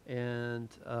 And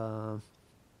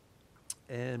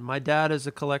my dad is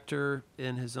a collector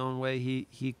in his own way.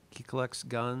 He collects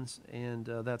guns, and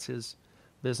that's his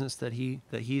business that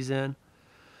he's in.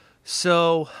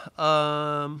 So,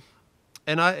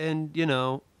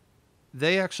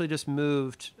 they actually just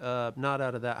moved, not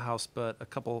out of that house, but a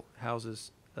couple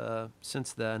houses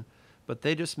since then. But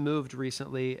they just moved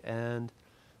recently and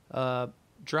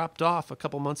dropped off a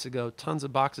couple months ago tons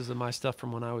of boxes of my stuff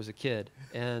from when I was a kid.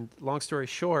 And long story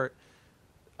short,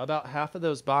 about half of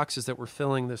those boxes that were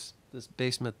filling this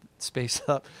basement space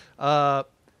up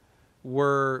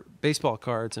were baseball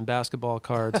cards and basketball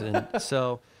cards, and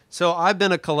so I've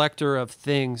been a collector of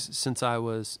things since I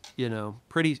was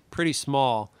pretty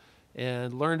small,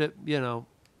 and learned it,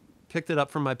 picked it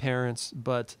up from my parents.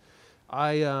 But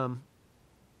yeah,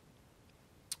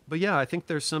 I think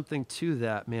there's something to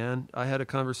that, man. I had a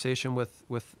conversation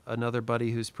with another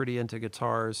buddy who's pretty into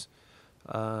guitars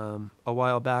a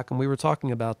while back, and we were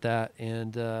talking about that.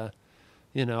 And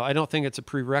I don't think it's a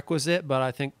prerequisite, but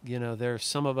I think there's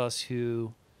some of us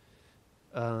who,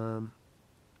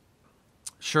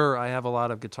 sure, I have a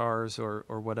lot of guitars or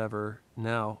whatever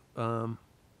now.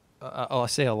 I'll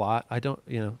say a lot. I don't,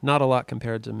 not a lot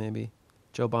compared to maybe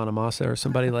Joe Bonamassa or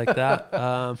somebody like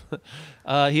that.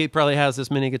 He probably has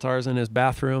this many guitars in his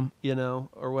bathroom,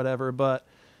 or whatever. But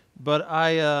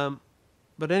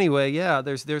anyway, yeah,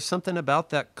 there's something about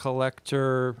that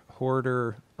collector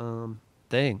hoarder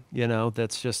thing,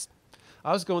 that's just.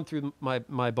 I was going through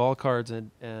my ball cards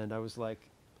and I was like,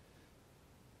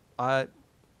 I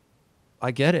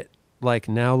get it. Like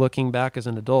now, looking back as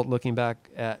an adult, looking back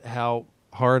at how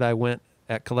hard I went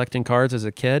at collecting cards as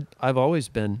a kid, I've always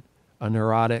been a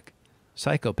neurotic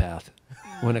psychopath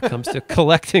when it comes to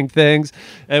collecting things,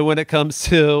 and when it comes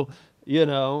to,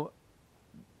 a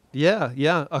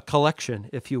collection,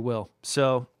 if you will.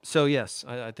 So yes,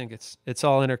 I think it's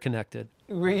all interconnected.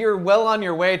 You're well on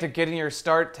your way to getting your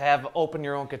start to open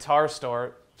your own guitar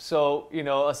store. So, a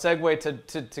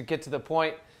segue to get to the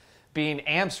point being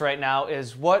amps right now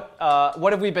is what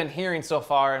have we been hearing so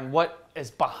far, and what is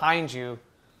behind you,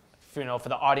 for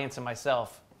the audience and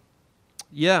myself?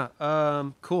 Yeah,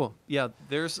 cool. Yeah,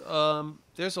 there's a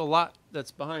lot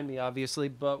that's behind me, obviously,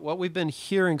 but what we've been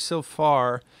hearing so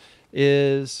far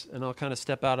is, and I'll kind of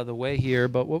step out of the way here,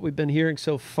 but what we've been hearing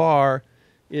so far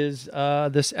is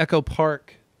this Echo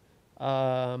Park.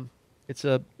 It's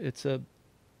a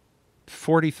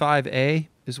 45A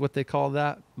is what they call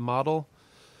that model.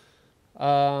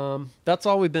 That's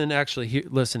all we've been actually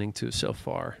listening to so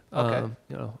far. Okay.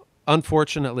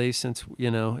 Unfortunately, since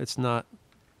it's not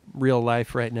real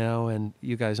life right now, and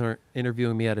you guys aren't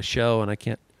interviewing me at a show, and I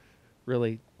can't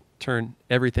really turn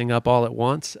everything up all at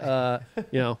once. I've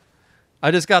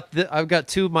got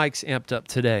 2 mics amped up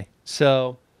today.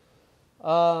 So,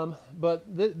 but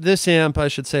this amp, I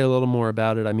should say a little more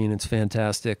about it. I mean, it's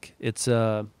fantastic. It's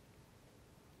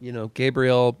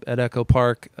Gabriel at Echo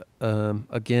Park,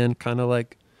 again, kind of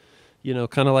like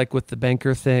with the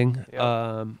Banker thing.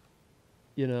 Yep.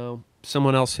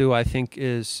 Someone else who I think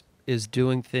is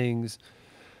doing things,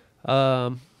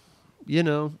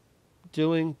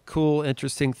 doing cool,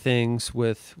 interesting things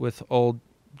with old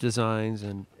designs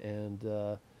and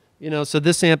so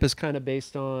this amp is kind of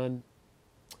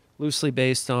loosely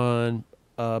based on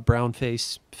a brown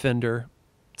face Fender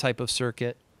type of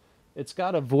circuit. It's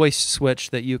got a voice switch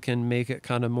that you can make it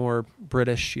kind of more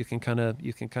British. You can kind of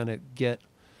get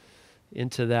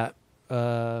into that,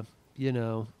 early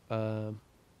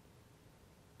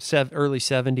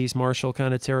 70s Marshall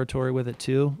kind of territory with it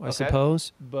too, I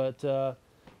suppose. But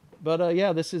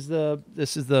yeah, this is the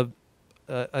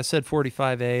I said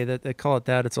 45A, that they call it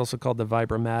that. It's also called the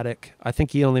Vibromatic. I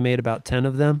think he only made about 10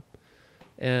 of them.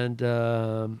 And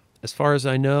as far as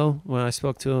I know, when I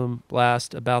spoke to him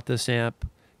last about this amp,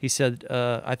 he said,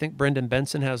 I think Brendan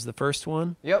Benson has the first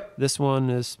one. Yep. This one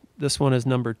is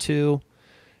number 2.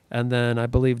 And then I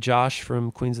believe Josh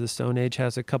from Queens of the Stone Age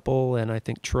has a couple, and I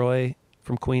think Troy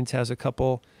from Queens has a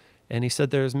couple. And he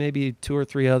said there's maybe 2 or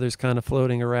 3 others kind of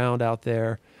floating around out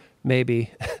there,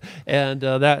 maybe. And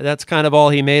that's kind of all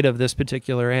he made of this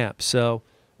particular amp. So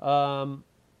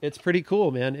it's pretty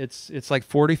cool, man. It's like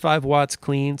 45 watts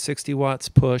clean, 60 watts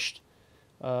pushed.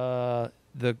 The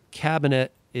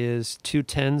cabinet is 2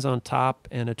 10s on top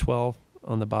and a 12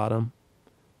 on the bottom.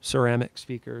 Ceramic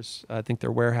speakers. I think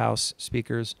they're warehouse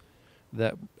speakers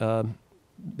that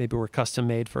maybe were custom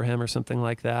made for him or something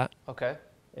like that. Okay.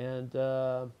 And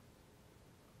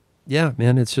yeah,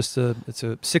 man, it's a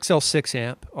 6L6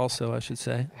 amp also, I should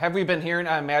say. Have we been hearing,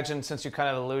 I imagine since you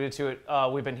kind of alluded to it,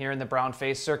 we've been hearing the brown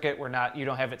face circuit. You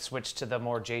don't have it switched to the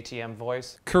more JTM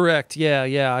voice? Correct.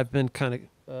 Yeah. I've been kind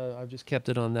of I've just kept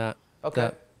it on that.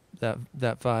 Okay. That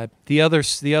vibe. The other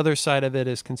side of it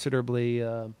is considerably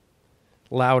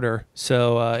louder,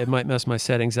 so it might mess my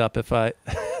settings up if I.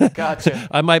 Gotcha.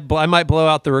 I might blow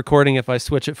out the recording if I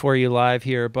switch it for you live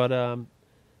here, but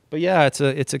yeah, it's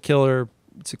a killer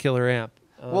amp.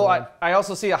 Well, I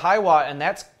also see a Hiwatt, and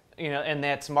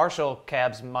that's Marshall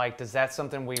Cab's mic. Is that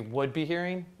something we would be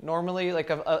hearing normally, like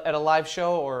at a live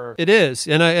show, or? It is,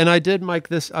 and I did mic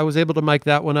this. I was able to mic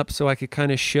that one up so I could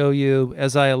kind of show you,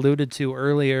 as I alluded to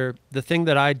earlier. The thing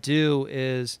that I do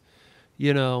is,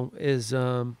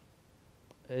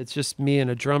 it's just me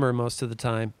and a drummer most of the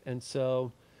time, and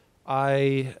so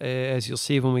as you'll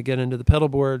see when we get into the pedal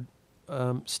board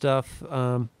stuff,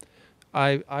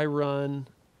 I run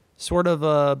sort of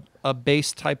a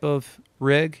bass type of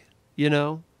rig,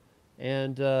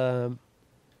 and then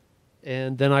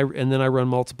I run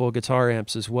multiple guitar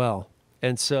amps as well.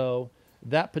 And so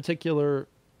that particular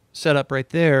setup right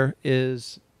there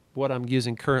is what I'm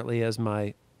using currently as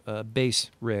my bass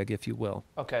rig, if you will.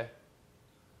 Okay.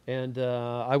 And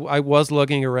I was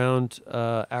looking around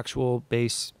actual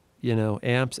bass,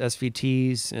 amps,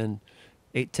 SVTs, and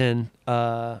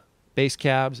 810 bass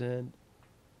cabs, and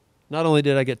not only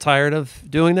did I get tired of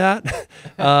doing that,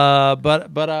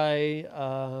 but I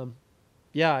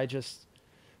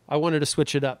wanted to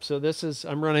switch it up. So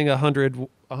I'm running a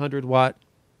 100 watt,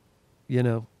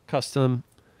 custom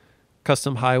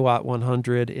high watt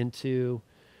 100 into,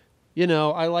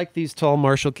 I like these tall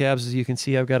Marshall cabs. As you can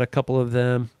see, I've got a couple of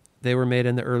them. They were made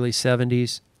in the early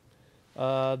 70s.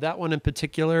 That one in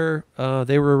particular,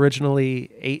 they were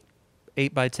originally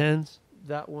 8x10s.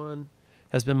 That one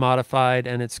has been modified,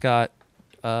 and it's got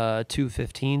 2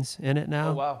 15s in it now.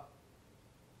 Oh,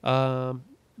 wow.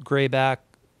 Grayback,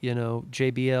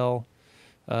 JBL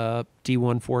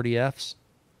D140Fs.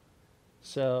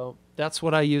 So that's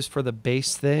what I use for the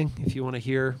bass thing, if you want to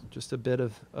hear just a bit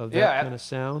of that kind of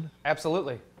sound.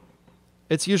 Absolutely.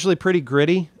 It's usually pretty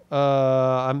gritty.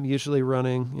 I'm usually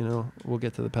running, we'll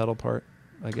get to the pedal part,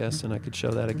 I guess, and I could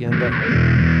show that again. But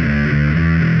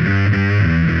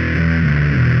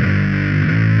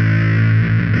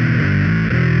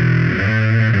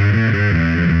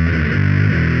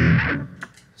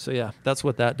so yeah, that's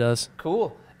what that does.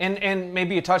 Cool. And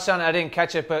maybe you touched on it, I didn't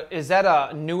catch it, but is that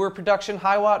a newer production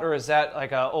high watt, or is that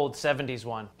like an old 70s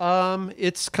one?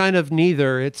 It's kind of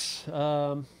neither. It's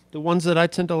the ones that I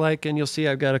tend to like, and you'll see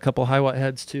I've got a couple high watt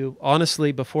heads too.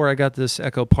 Honestly, before I got this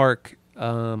Echo Park,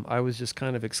 I was just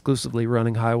kind of exclusively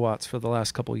running high watts for the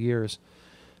last couple years.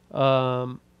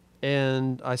 And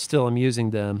I still am using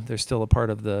them. They're still a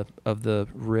part of the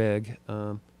rig.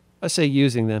 I say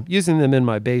using them in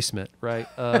my basement, right?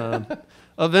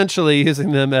 Eventually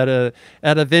using them at a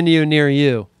venue near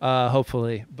you,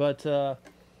 hopefully. But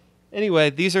anyway,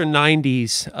 these are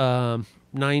 90s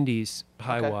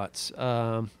high watts.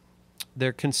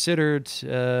 They're considered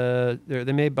they're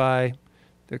made by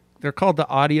they're called the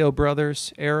Audio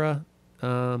Brothers era.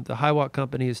 The high watt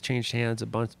company has changed hands a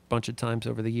bunch of times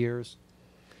over the years,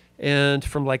 and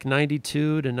from like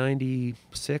 92 to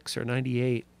 96 or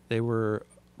 98, they were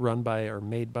run by or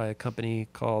made by a company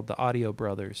called the Audio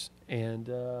Brothers,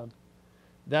 and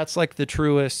that's like the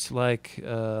truest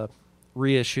reissues,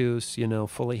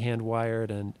 fully hand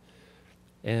wired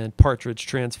and partridge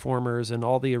transformers and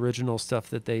all the original stuff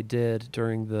that they did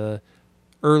during the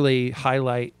early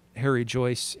highlight Harry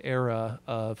Joyce era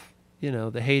of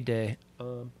the heyday.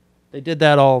 They did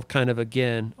that all kind of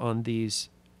again on these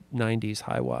 90s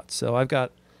high watts. So I've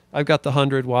got the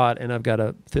 100 watt and I've got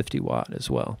a 50 watt as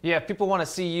well. Yeah, if people want to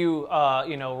see you,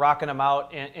 rocking them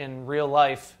out in real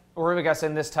life, or I guess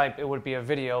in this type it would be a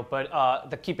video, but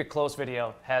the Keep It Close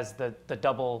video has the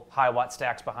double high watt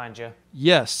stacks behind you.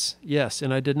 Yes,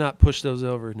 and I did not push those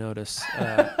over, notice.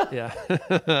 Yeah.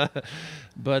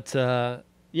 But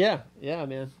yeah,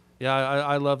 man. Yeah,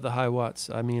 I love the high watts.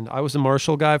 I mean, I was a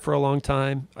Marshall guy for a long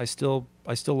time. I still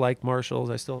like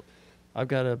Marshalls. I've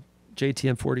got a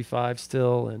JTM 45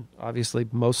 still, and obviously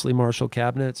mostly Marshall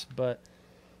cabinets, but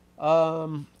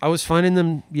I was finding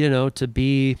them, to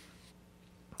be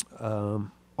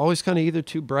always kind of either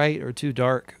too bright or too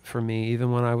dark for me,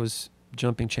 even when I was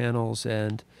jumping channels.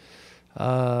 And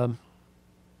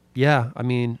yeah, I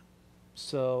mean,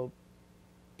 so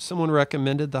someone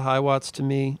recommended the high watts to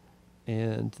me,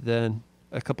 and then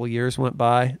a couple years went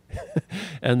by,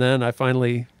 and then I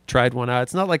finally tried one out.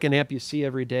 It's not like an amp you see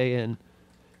every day in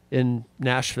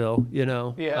Nashville,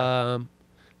 Yeah.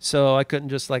 So I couldn't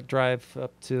just like drive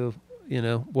up to,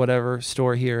 whatever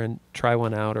store here and try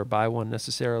one out or buy one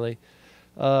necessarily.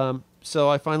 So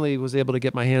I finally was able to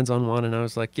get my hands on one, and I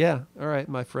was like, yeah, all right,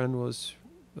 my friend was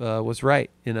right.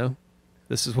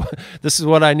 This is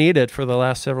what I needed for the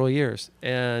last several years,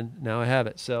 and now I have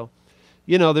it. So,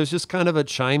 there's just kind of a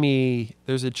chimey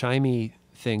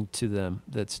thing to them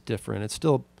that's different. It's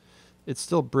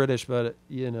still British, but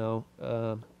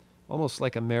almost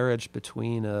like a marriage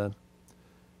between a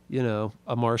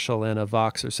Marshall and a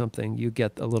Vox or something. You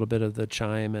get a little bit of the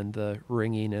chime and the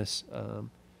ringiness,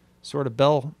 sort of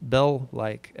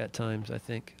bell-like at times, I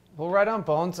think. Well, right on,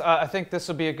 Bones. I think this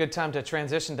will be a good time to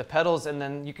transition to pedals, and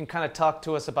then you can kind of talk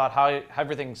to us about how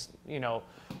everything's,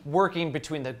 working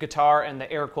between the guitar and the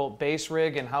air-cooled bass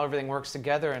rig, and how everything works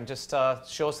together, and just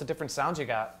show us the different sounds you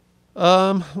got.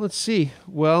 Let's see.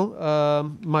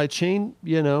 Well, my chain,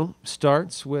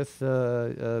 starts with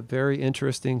a very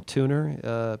interesting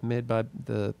tuner made by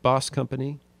the Boss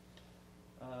Company.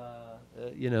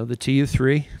 The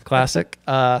TU3 classic.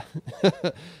 And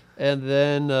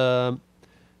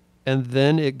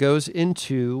then it goes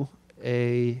into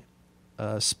a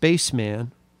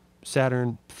Spaceman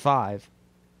Saturn V,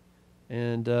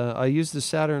 and I use the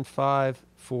Saturn V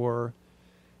for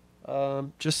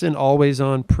just an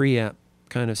always-on preamp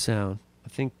kind of sound. I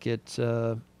think it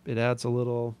adds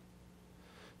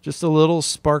just a little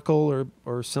sparkle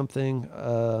or something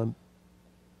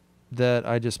that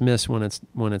I just miss when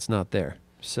it's not there.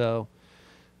 So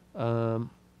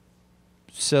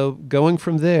so going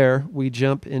from there, we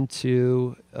jump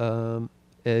into a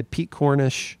Pete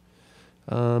Cornish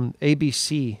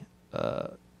ABC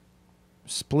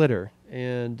splitter,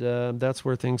 and that's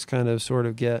where things kind of sort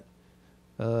of get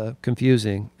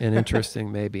confusing and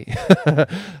interesting, maybe.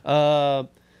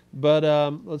 But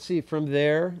let's see. From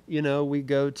there, we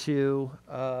go to.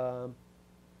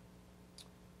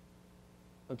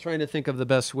 I'm trying to think of the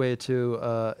best way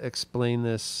to explain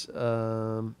this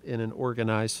in an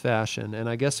organized fashion, and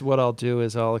I guess what I'll do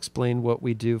is I'll explain what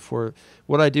I do for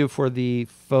the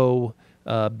faux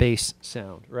bass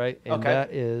sound, right? And Okay.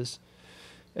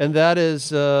 that is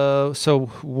so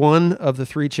one of the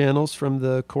 3 channels from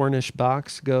the Cornish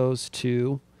box goes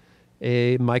to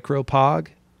a micropog,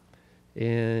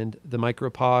 and the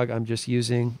micropog I'm just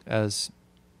using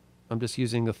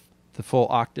the full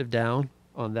octave down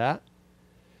on that.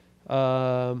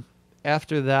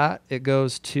 After that, it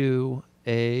goes to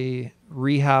a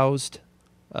rehoused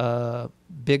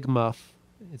Big Muff.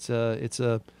 It's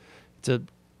a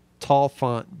tall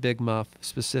font Big Muff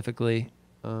specifically,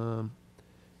 and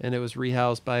it was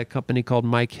rehoused by a company called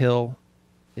Mike Hill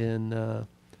in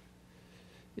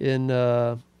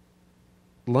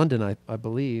London, I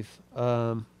believe.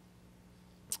 The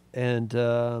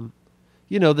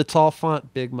tall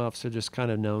font Big Muffs are just kind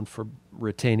of known for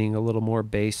retaining a little more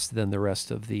bass than the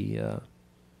rest of the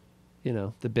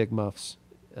Big Muffs.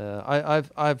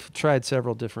 I've tried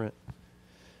several different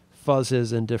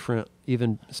fuzzes and different,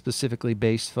 even specifically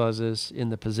bass fuzzes in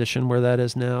the position where that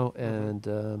is now, and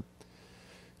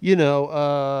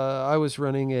I was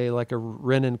running a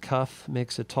Wren and Cuff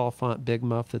makes a tall font Big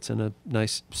Muff that's in a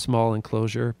nice small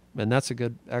enclosure, and that's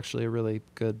actually a really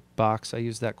good box. I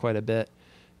use that quite a bit.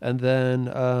 And then,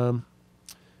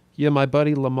 my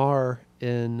buddy Lamar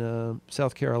in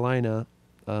South Carolina,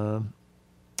 I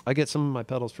get some of my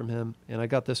pedals from him, and I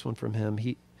got this one from him.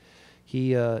 He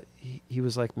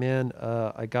was like, man,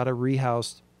 I got a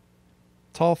rehoused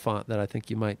tall font that I think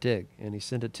you might dig, and he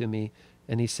sent it to me,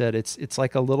 and he said it's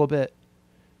like a little bit,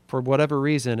 for whatever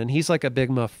reason, and he's like a Big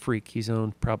Muff freak. He's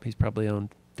probably owned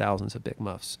thousands of Big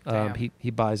Muffs. He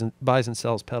buys and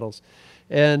sells pedals,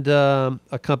 and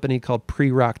a company called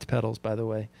Pre-Rocked Pedals, by the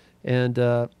way. And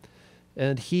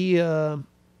he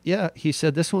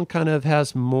said this one kind of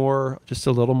has just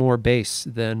a little more bass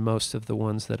than most of the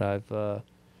ones that I've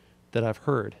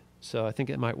heard. So I think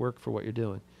it might work for what you're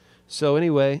doing. So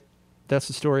anyway, that's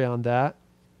the story on that.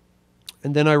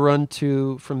 And then I run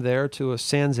from there to a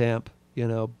SansAmp,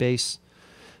 bass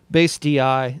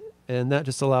DI. And that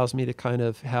just allows me to kind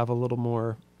of have a little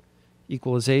more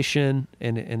equalization,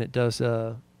 and it does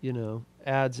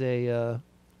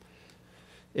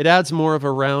adds more of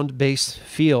a round bass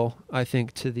feel, I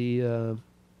think, to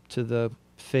the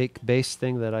fake bass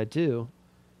thing that I do.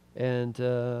 And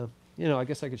I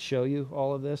guess I could show you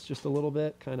all of this just a little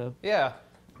bit, kind of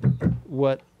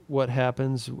what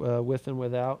happens with and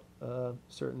without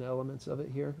certain elements of it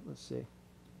here. Let's see.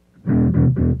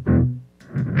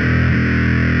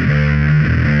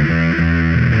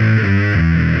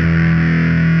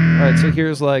 All right, so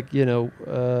here's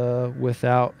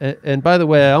without, and by the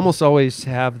way, I almost always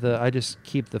have I just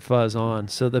keep the fuzz on.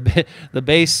 So the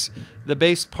bass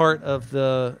part of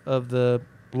the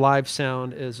live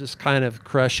sound is just kind of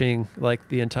crushing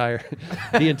the entire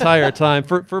time,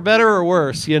 for better or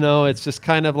worse. It's just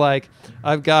kind of like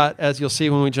I've got, as you'll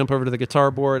see when we jump over to the guitar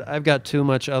board, I've got too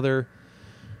much other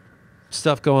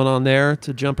stuff going on there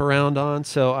to jump around on.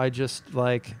 So I just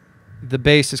the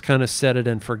bass is kind of set it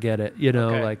and forget it,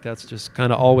 Okay. That's just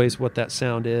kind of always what that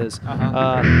sound is.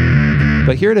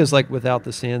 But here it is, without the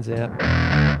SansAmp.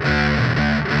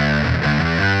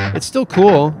 It's still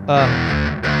cool,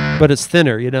 but it's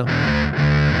thinner,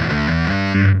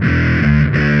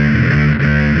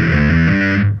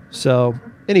 So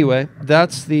anyway,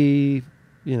 that's the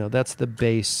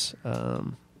bass,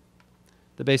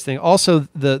 the bass thing. Also,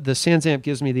 the SansAmp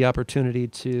gives me the opportunity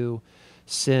to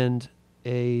send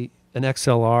an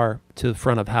XLR to the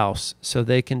front of house, so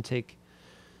they can take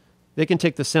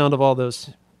the sound of all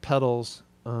those pedals,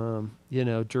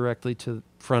 directly to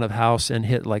front of house and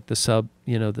hit the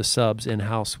subs in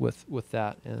house with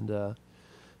that, and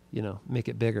make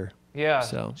it bigger. Yeah.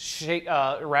 So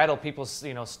rattle people's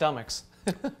stomachs.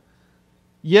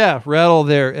 Yeah, rattle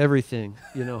their everything,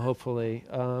 hopefully.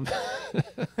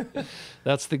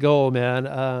 That's the goal,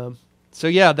 man. So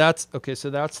yeah, that's okay. So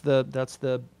that's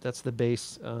the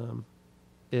base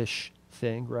ish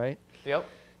thing, right? Yep.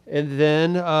 And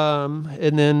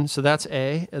then so that's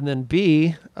A, and then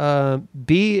B.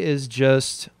 B is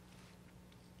just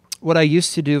what I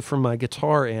used to do for my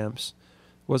guitar amps.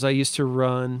 Was I used to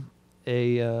run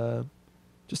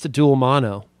just a dual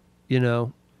mono,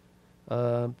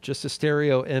 just a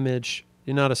stereo image.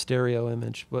 Not a stereo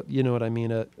image, but you know what I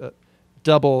mean. A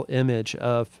double image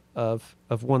of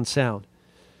one sound.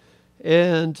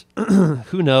 And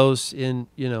who knows?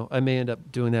 I may end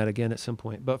up doing that again at some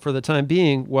point. But for the time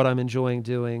being, what I'm enjoying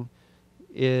doing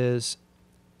is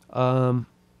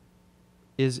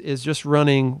just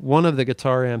running one of the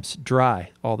guitar amps dry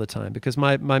all the time, because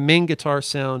my main guitar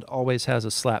sound always has a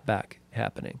slapback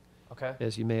happening. Okay.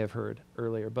 As you may have heard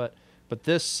earlier. But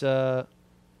this the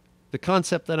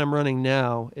concept that I'm running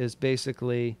now is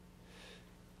basically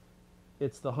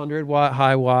it's the 100-watt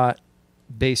high watt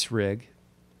bass rig.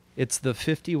 It's the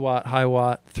 50-watt high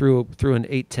watt through an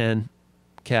 810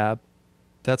 cab.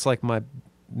 That's like my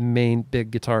main big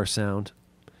guitar sound.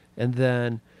 And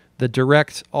then the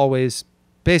direct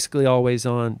basically always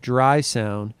on dry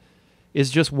sound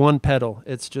is just one pedal.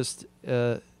 It's just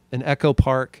an Echo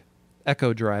Park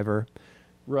Echo Driver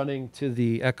running to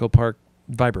the Echo Park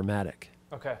Vibramatic.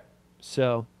 Okay.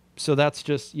 So that's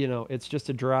just, it's just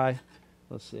a dry.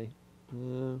 Let's see.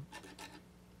 Got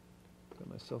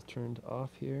myself turned off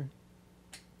here.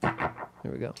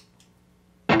 There we go.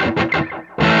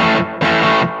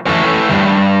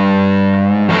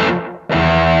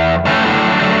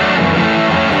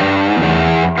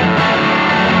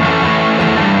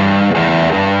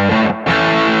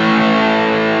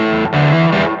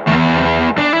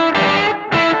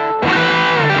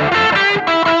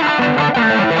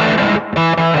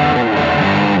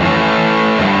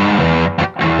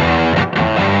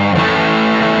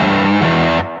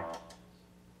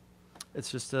 It's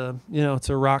just it's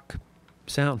a rock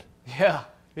sound. Yeah,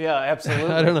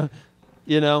 absolutely. I don't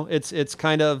know. It's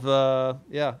kind of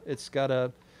it's got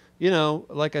a,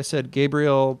 like I said,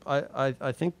 Gabriel.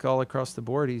 I think all across the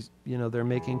board, they're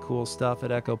making cool stuff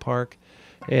at Echo Park,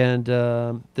 and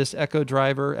this Echo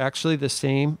Driver, actually the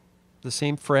same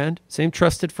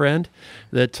trusted friend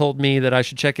that told me that I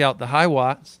should check out the high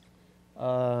watts.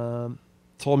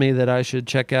 Told me that I should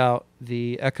check out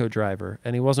the Echo Driver,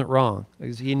 and he wasn't wrong,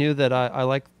 because he knew that I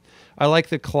like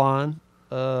the Klon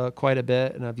quite a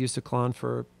bit, and I've used a Klon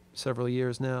for several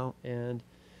years now. And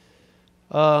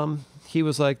he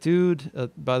was like, "Dude,"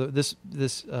 by the way,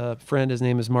 this friend, his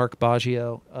name is Mark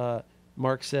Baggio.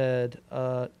 Mark said,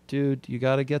 "Dude, you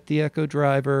got to get the Echo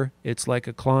Driver. It's like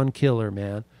a Klon killer,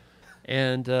 man."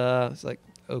 And it's like,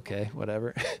 okay,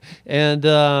 whatever. And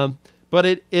but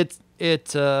it's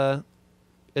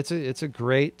a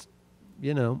great,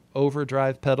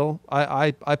 overdrive pedal.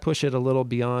 I push it a little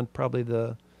beyond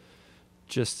probably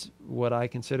just what I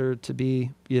consider to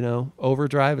be,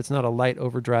 overdrive. It's not a light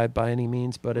overdrive by any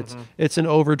means, but it's an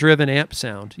overdriven amp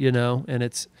sound, and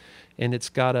it's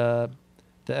got the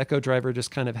Echo Driver just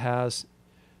kind of has,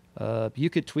 you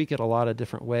could tweak it a lot of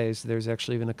different ways. There's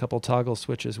actually even a couple toggle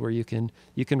switches where you can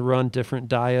run different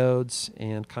diodes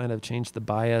and kind of change the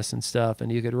bias and stuff,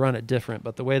 and you could run it different.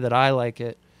 But the way that I like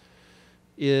it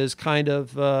is kind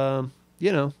of,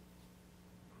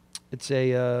 it's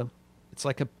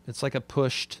like a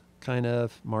pushed kind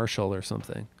of Marshall or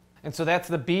something. And so that's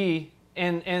the B.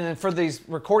 And for these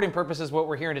recording purposes, what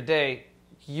we're hearing today,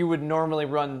 you would normally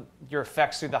run your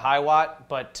effects through the high watt,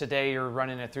 but today you're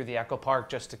running it through the Echo Park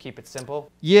just to keep it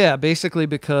simple? Yeah, basically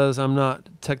because I'm not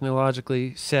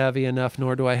technologically savvy enough,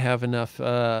 nor do I have enough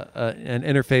an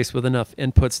interface with enough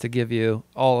inputs to give you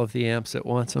all of the amps at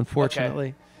once, unfortunately.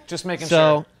 Okay. Just making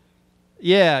sure.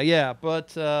 Yeah, but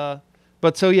so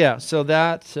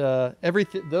that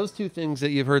everything, those two things that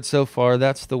you've heard so far,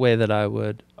 that's the way that I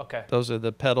would. Okay. Those are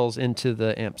the pedals into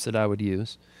the amps that I would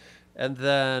use. And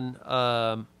then,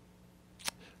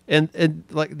 and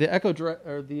like the Echo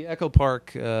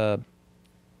Park, the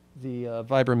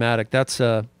Vibramatic, that's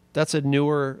a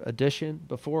newer addition.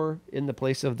 Before, in the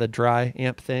place of the dry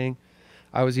amp thing,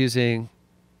 I was using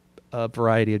a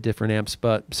variety of different amps,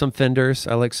 but some Fenders.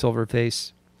 I like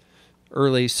Silverface,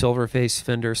 early Silverface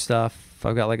Fender stuff.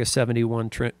 I've got like a 71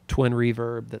 twin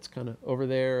reverb that's kind of over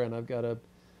there, and I've got a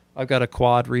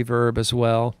quad reverb as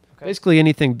well. Okay. Basically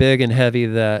anything big and heavy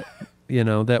that,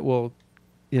 that will,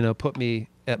 put me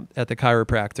at the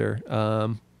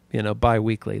chiropractor,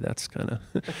 bi-weekly. That's kind of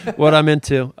what I'm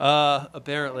into,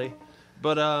 apparently.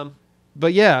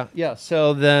 But yeah.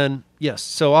 So then, yes.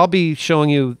 So I'll be showing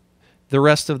you the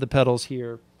rest of the pedals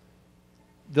here,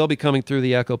 they'll be coming through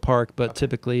the Echo Park, but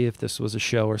typically if this was a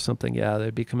show or something, yeah,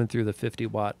 they'd be coming through the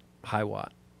 50-watt high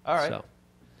watt. All right. So,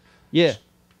 yeah.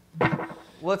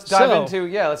 Let's dive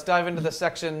into the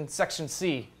section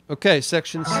C. Okay,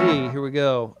 section C. Here we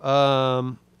go.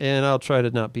 And I'll try to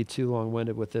not be too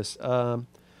long-winded with this.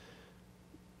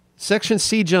 Section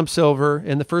C jumps over,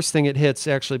 and the first thing it hits,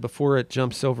 actually, before it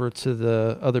jumps over to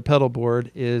the other pedal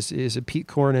board, is a Pete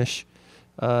Cornish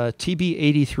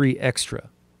TB83 Extra,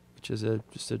 which is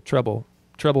just a treble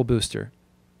booster.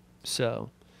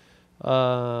 So,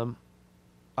 I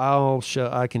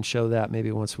can show that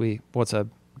maybe once I've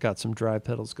got some drive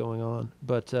pedals going on.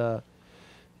 But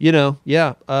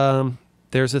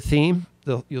there's a theme.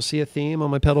 You'll see a theme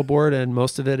on my pedal board, and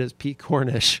most of it is Pete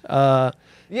Cornish. Before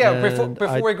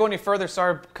we go any further,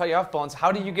 sorry to cut you off, Bones.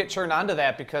 How do you get turned on to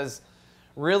that? Because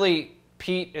really,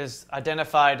 Pete is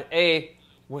identified A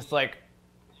with like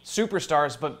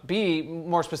superstars, but B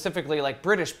more specifically like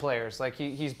British players. Like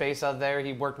he's based out there.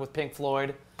 He worked with Pink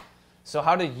Floyd. So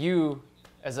how did you,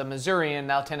 as a Missourian,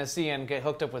 now Tennessean, get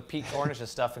hooked up with Pete Cornish's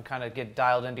stuff and kind of get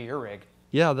dialed into your rig?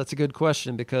 Yeah, that's a good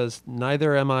question because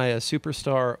neither am I a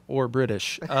superstar or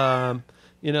British. I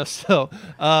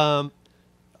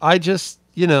just,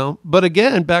 but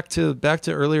again, back to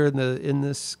earlier in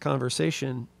this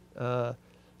conversation,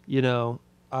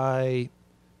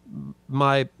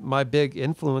 my big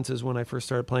influences when I first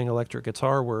started playing electric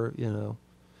guitar were,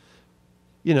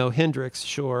 Hendrix,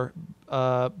 sure,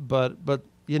 but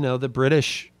the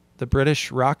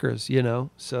British rockers,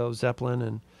 so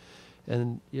Zeppelin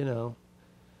and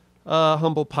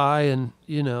Humble Pie and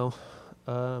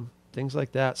things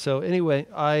like that. So anyway,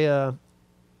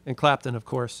 and Clapton, of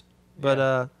course,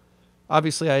 but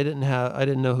obviously I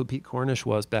didn't know who Pete Cornish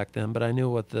was back then, but I knew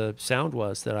what the sound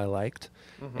was that I liked,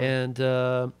 and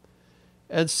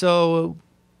so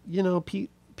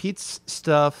Pete's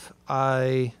stuff.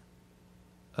 To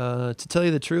tell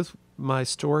you the truth, my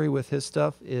story with his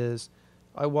stuff is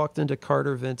I walked into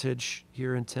Carter Vintage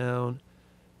here in town.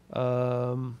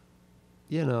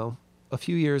 A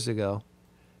few years ago,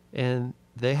 and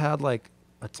they had like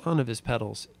a ton of his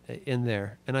pedals in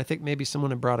there, and I think maybe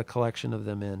someone had brought a collection of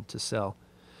them in to sell,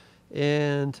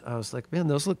 and I was like, man,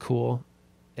 those look cool,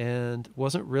 and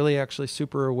wasn't really actually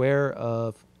super aware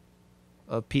of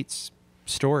Pete's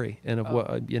story and of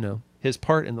what his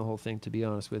part in the whole thing, to be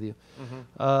honest with you.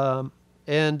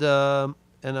 And I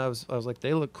was like,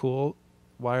 they look cool,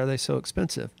 why are they so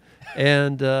expensive?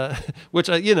 And which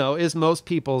is most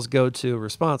people's go-to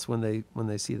response when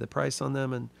they see the price on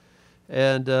them,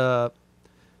 and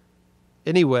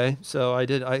anyway, so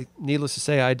needless to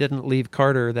say, I didn't leave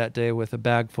Carter that day with a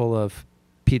bag full of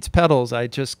Pete's pedals. I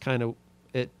just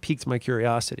it piqued my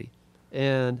curiosity,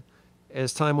 and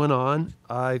as time went on,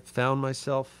 I found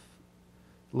myself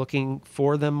looking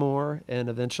for them more, and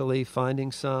eventually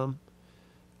finding some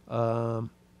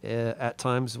at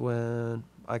times when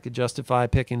I could justify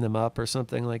picking them up or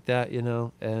something like that,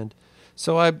 and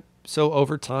so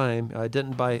over time I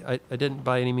didn't by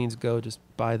any means go just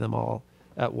buy them all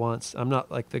at once. I'm not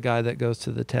like the guy that goes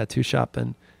to the tattoo shop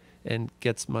and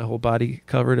gets my whole body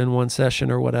covered in one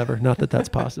session or whatever. Not that that's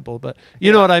possible, but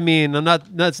you know what I mean.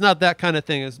 That's not that kind of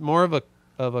thing. It's more of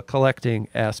a collecting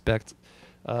aspect.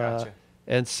 Gotcha.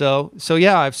 And so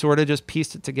yeah, I've sort of just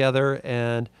pieced it together,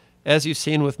 and as you've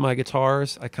seen with my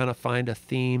guitars, I kind of find a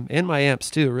theme, and my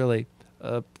amps too, really,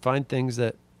 find things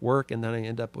that work, and then I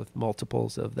end up with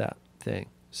multiples of that thing.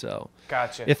 So,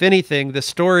 gotcha. If anything, the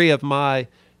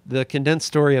condensed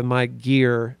story of my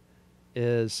gear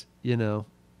is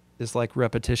like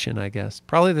repetition, I guess.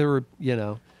 Probably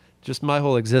just my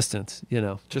whole existence,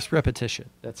 just repetition.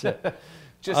 That's it.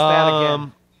 Just that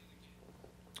again.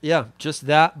 Yeah, just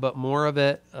that, but more of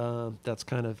it. That's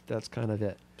kind of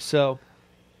it. So.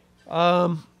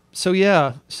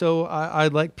 So I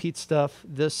like Pete's stuff.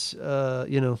 This,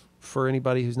 for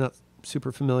anybody who's not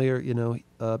super familiar,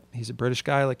 he's a British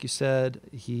guy, like you said.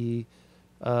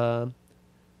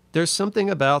 There's something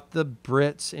about the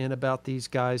Brits and about these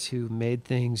guys who made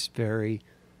things very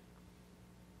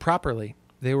properly.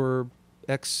 They were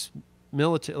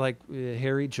ex-military, like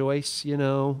Harry Joyce,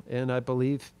 and I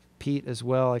believe Pete as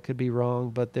well. I could be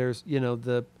wrong, but there's,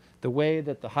 the way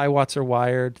that the high watts are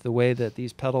wired, the way that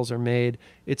these pedals are made,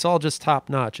 it's all just top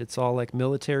notch. It's all like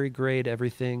military grade,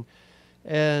 everything.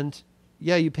 And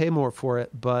yeah, you pay more for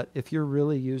it, but if you're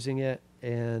really using it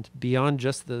and beyond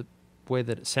just the way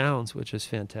that it sounds, which is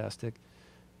fantastic,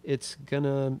 it's going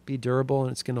to be durable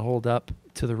and it's going to hold up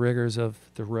to the rigors of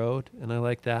the road. And I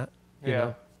like that. You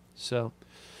know? So,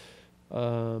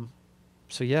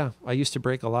 So yeah, I used to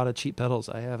break a lot of cheap pedals.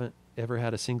 I haven't ever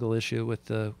had a single issue with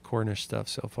the Cornish stuff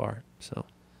so far. So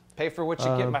Pay for what you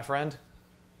get, my friend.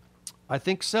 I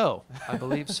think so. I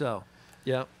believe so.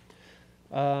 Yeah.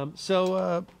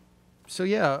 So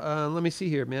yeah, let me see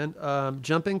here, man.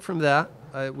 Jumping from that,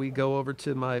 we go over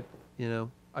to my,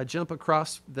 I jump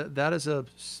across. That is a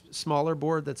smaller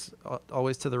board that's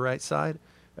always to the right side.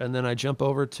 And then I jump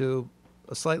over to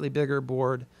a slightly bigger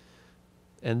board.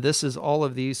 And this is all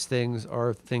of these things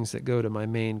are things that go to my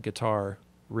main guitar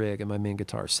rig and my main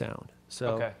guitar sound. So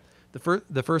Okay.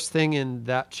 the first thing in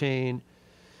that chain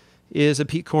is a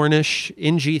Pete Cornish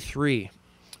NG3,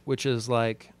 which is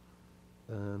like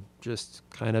just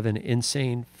kind of an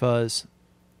insane fuzz,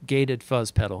 gated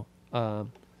fuzz pedal.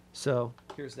 So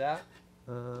here's that.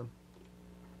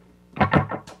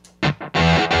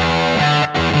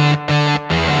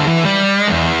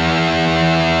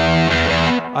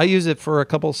 I use it for a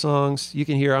couple songs. You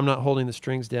can hear I'm not holding the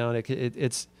strings down.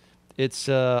 It's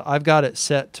I've got it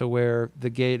set to where the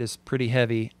gate is pretty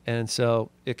heavy, and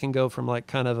so it can go from like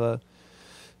kind of a,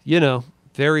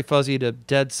 very fuzzy to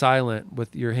dead silent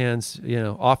with your hands,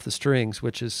 off the strings,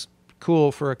 which is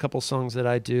cool for a couple songs that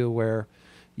I do where,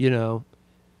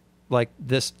 like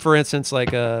this, for instance,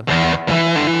 like a.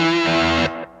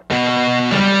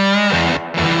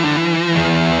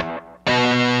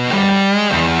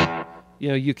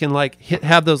 You can like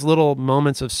have those little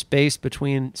moments of space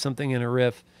between something and a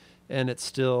riff, and it's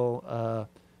still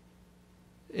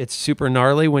it's super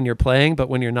gnarly when you're playing, but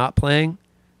when you're not playing,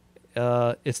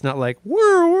 it's not like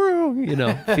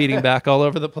feeding back all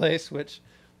over the place, which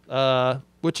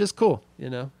is cool,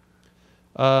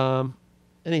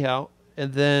 Anyhow,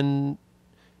 and then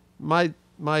my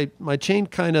chain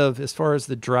kind of, as far as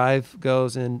the drive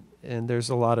goes, and there's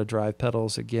a lot of drive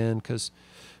pedals again, because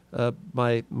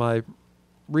my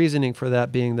reasoning for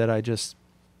that being that I just,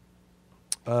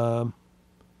 again,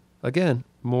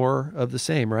 more of the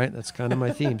same, right? That's kind of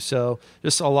my theme. So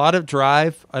just a lot of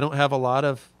drive. I don't have a lot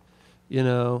of,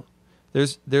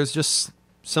 there's just,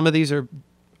 some of these are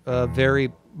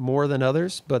vary more than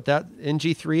others, but that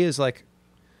NG3 is like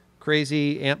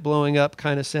crazy amp blowing up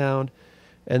kind of sound.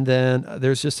 And then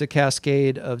there's just a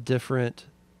cascade of different,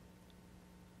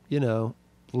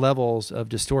 levels of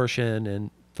distortion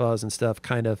and fuzz and stuff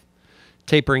kind of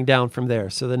tapering down from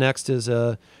there. So the next is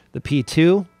the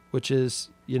P2, which is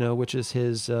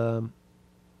his,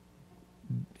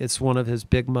 it's one of his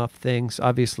big muff things.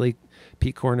 Obviously,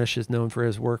 Pete Cornish is known for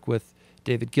his work with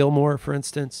David Gilmour, for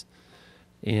instance.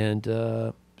 And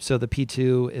so the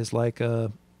P2 is like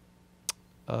a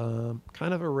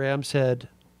kind of a ram's head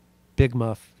big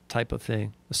muff type of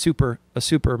thing, a super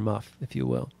muff, if you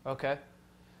will. Okay.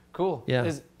 Cool.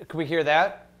 Yeah. Can we hear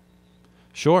that?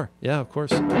 Sure. Yeah, of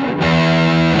course. Man,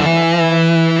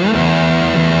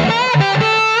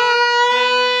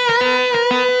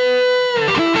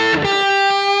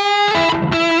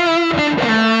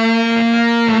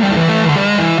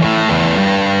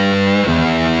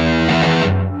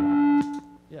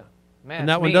 And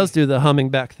that one does do the humming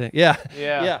back thing. Yeah.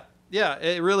 Yeah. Yeah,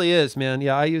 it really is, man.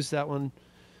 Yeah, I use that one.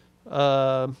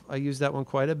 I use that one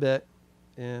quite a bit.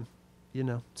 And,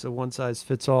 it's a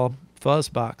one-size-fits-all fuzz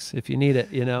box if you need it,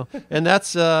 And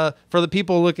that's, for the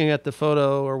people looking at the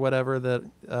photo or whatever that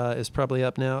is probably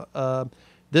up now,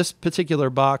 this particular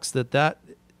box that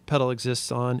pedal exists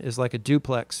on is like a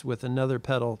duplex with another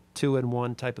pedal,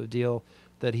 2-in-1 type of deal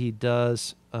that he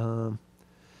does.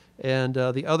 And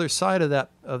the other side of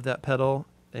that pedal,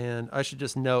 and I should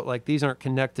just note, like, these aren't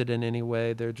connected in any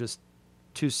way. They're just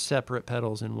two separate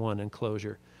pedals in one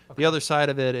enclosure. Okay. The other side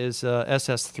of it is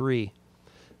SS3,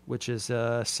 which is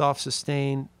a soft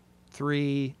sustain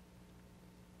 3.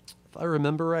 If I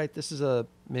remember right, this is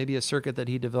maybe a circuit that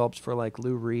he developed for like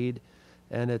Lou Reed,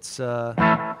 and it's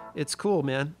cool,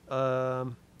 man.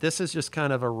 This is just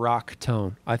kind of a rock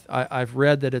tone. I've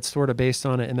read that it's sort of based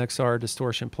on an MXR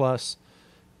Distortion Plus.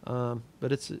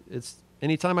 But it's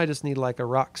anytime I just need like a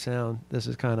rock sound, this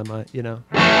is kind of my,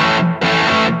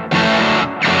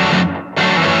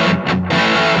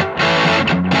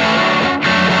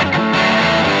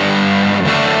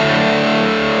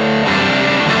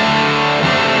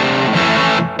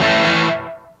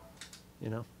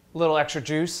 A little extra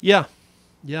juice. Yeah.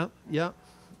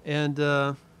 And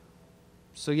so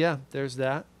yeah, there's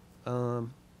that.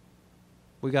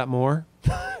 We got more.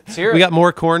 We got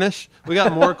more Cornish.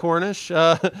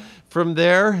 From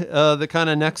there, the kind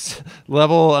of next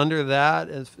level under that,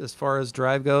 as far as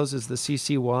drive goes, is the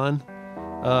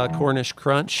CC1 Cornish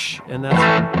Crunch, and that's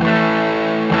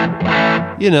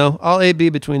I'll A/B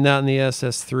between that and the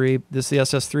SS3. This is the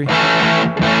SS3.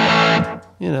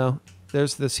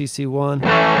 There's the CC1.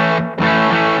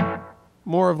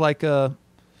 more of like a,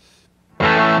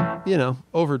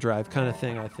 overdrive kind of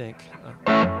thing, I think.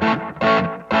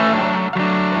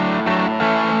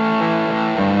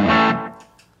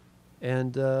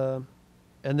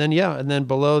 And then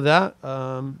below that,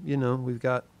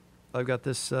 I've got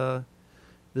this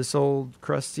old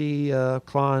crusty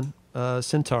Klon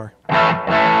Centaur.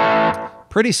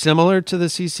 Pretty similar to the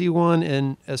CC one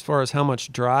in as far as how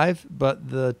much drive, but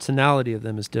the tonality of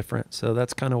them is different. So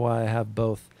that's kind of why I have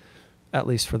both, at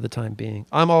least for the time being.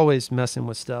 I'm always messing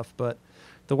with stuff, but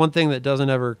the one thing that doesn't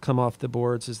ever come off the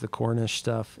boards is the Cornish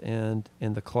stuff and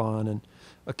the Klon, and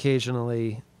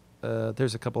occasionally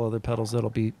there's a couple other pedals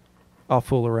I'll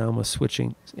fool around with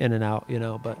switching in and out,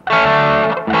 but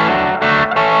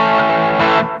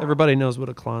everybody knows what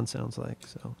a Klon sounds like,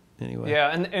 so anyway. Yeah,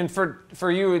 and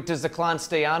for you, does the Klon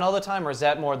stay on all the time, or is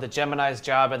that more the Gemini's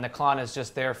job and the Klon is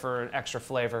just there for an extra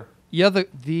flavor? Yeah, the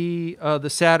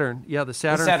Saturn. Yeah, the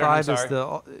Saturn 5 is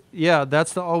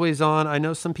that's the always on. I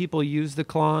know some people use the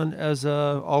Klon as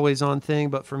a always on thing,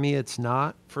 but for me it's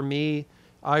not. For me,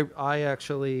 I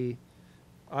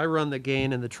run the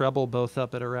gain and the treble both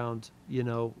up at around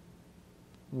 1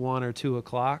 or 2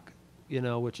 o'clock,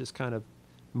 which is kind of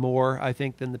more, I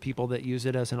think, than the people that use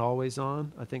it as an always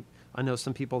on. I know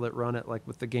some people that run it like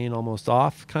with the gain almost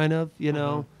off, kind of,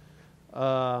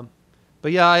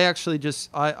 But yeah, I actually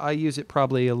I use it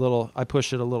probably a little. I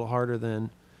push it a little harder than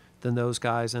those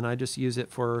guys, and I just use it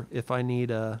for if I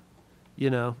need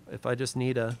if I just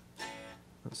need a.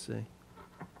 Let's see.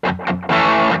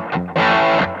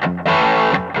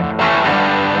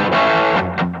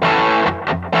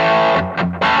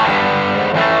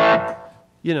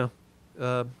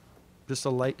 Just a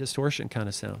light distortion kind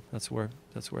of sound. That's where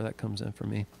that comes in for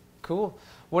me. Cool.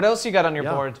 What else you got on your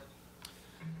board?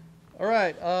 All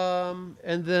right.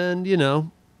 And then,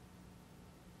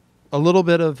 a little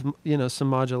bit of, some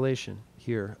modulation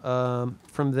here.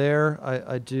 From there,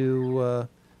 I do,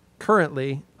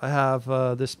 currently, I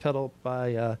have this pedal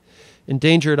by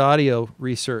Endangered Audio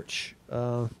Research,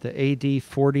 the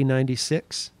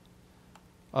AD4096.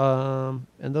 And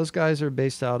those guys are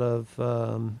based out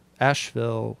of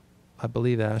Asheville, I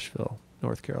believe Asheville,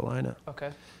 North Carolina.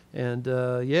 Okay. And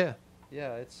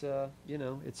it's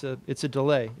it's a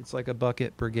delay. It's like a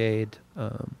Bucket Brigade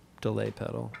delay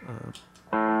pedal.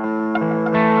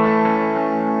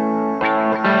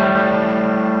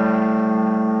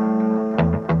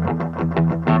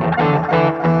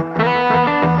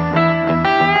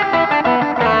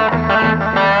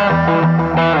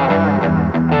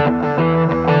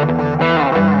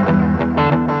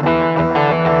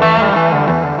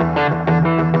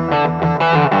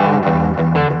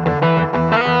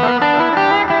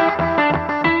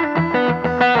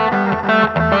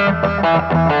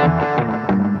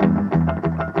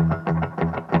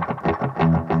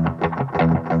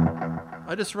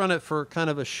 I just run it for kind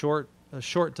of a short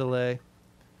delay,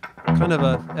 kind of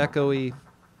a echoey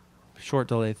short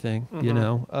delay thing,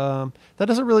 that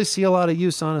doesn't really see a lot of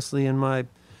use, honestly, in my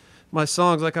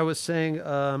songs. Like I was saying,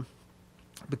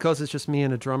 because it's just me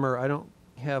and a drummer, I don't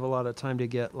have a lot of time to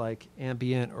get like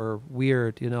ambient or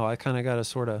weird, I kind of got to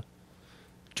sort of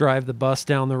drive the bus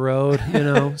down the road,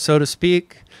 so to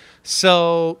speak.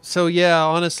 So yeah,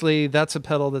 honestly, that's a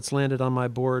pedal that's landed on my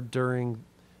board during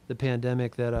the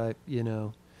pandemic that I,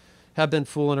 have been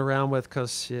fooling around with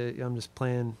because I'm just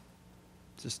playing,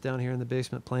 just down here in the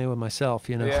basement playing with myself,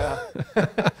 Yeah,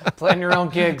 playing your own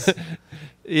gigs.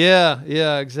 Yeah,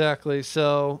 exactly.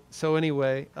 So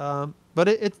anyway, but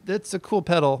it's a cool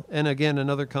pedal, and again,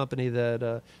 another company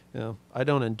that I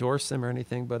don't endorse them or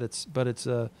anything, but it's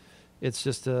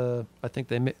just I think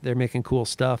they're making cool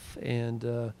stuff,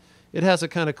 and it has a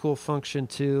kind of cool function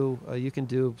too. You can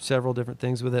do several different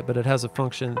things with it, but it has a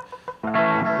function,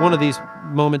 one of these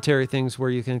momentary things where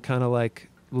you can kind of like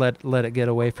let it get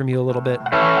away from you a little bit.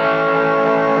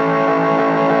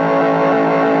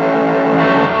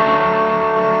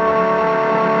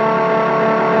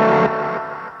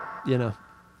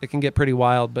 It can get pretty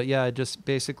wild, but yeah, it just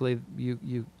basically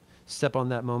you step on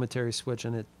that momentary switch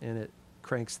and it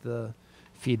cranks the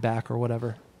feedback or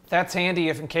whatever. That's handy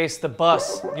if in case the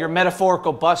bus, your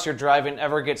metaphorical bus you're driving,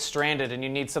 ever gets stranded and you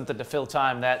need something to fill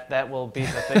time. That will be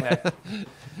the thing that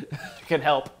can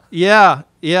help. Yeah,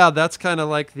 that's kind of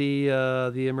like the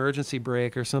emergency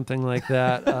brake or something like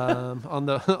that on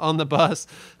the bus.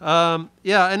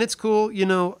 Yeah, and it's cool.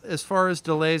 As far as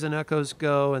delays and echoes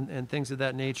go and things of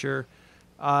that nature,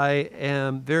 I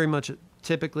am very much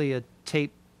typically a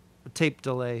tape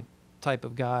delay type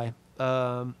of guy.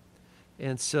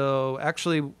 And so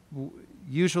actually,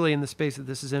 usually in the space that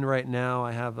this is in right now,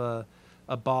 I have a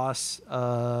Boss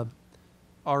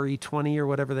RE20 or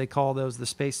whatever they call those, the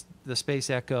Space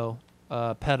Echo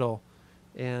pedal,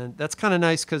 and that's kind of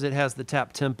nice because it has the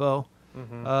tap tempo.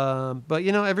 But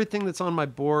you know, everything that's on my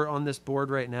board, on this board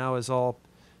right now, is all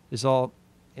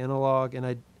analog,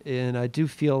 and I do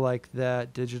feel like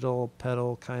that digital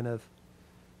pedal kind of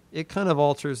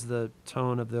alters the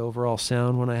tone of the overall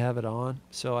sound when I have it on.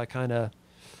 So I've kind of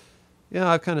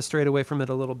strayed away from it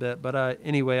a little bit. But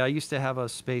anyway, I used to have a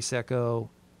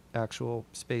actual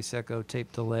Space Echo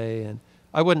tape delay, and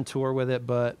I wouldn't tour with it,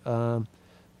 but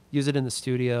use it in the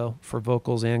studio for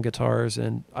vocals and guitars,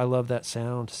 and I love that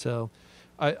sound. So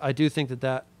I do think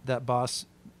that Boss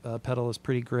pedal is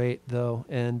pretty great, though,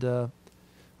 and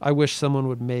I wish someone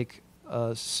would make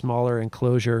a smaller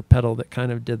enclosure pedal that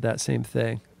kind of did that same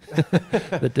thing.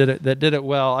 that did it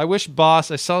well. I wish Boss.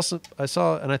 I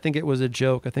saw, and I think it was a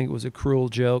joke. I think it was a cruel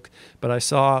joke, but I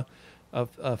saw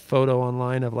a photo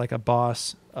online of like a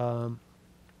Boss,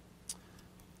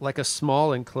 like a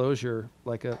small enclosure,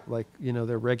 like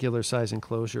their regular size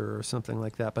enclosure or something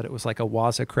like that. But it was like a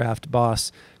Wazacraft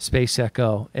Boss Space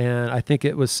Echo, and I think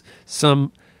it was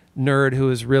some nerd who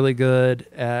was really good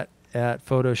at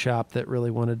Photoshop that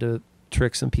really wanted to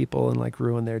trick some people and like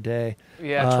ruin their day.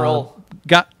 Yeah, troll.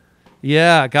 Got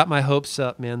my hopes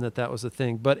up, man, that was a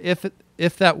thing. But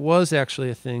if that was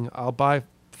actually a thing, I'll buy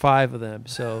 5 of them.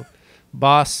 So,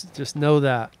 Boss, just know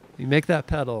that you make that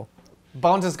pedal,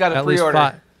 Bones has got a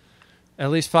pre-order.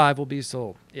 At least 5 will be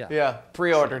sold. Yeah. Yeah,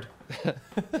 pre-ordered.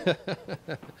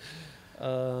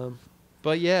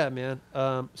 But yeah, man.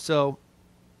 So,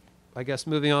 I guess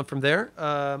moving on from there.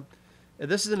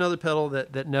 This is another pedal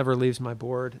that never leaves my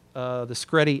board. The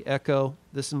Screddy Echo.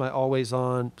 This is my always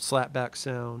on slapback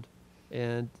sound.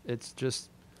 And it's just,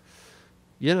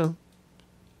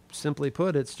 simply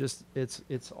put,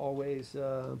 it's always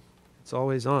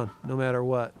on, no matter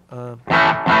what.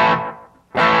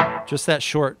 Just that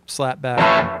short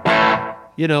slapback.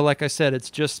 Like I said, it's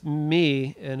just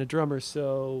me and a drummer,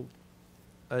 so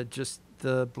just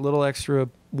the little extra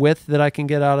width that I can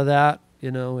get out of that,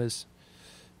 is,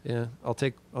 I'll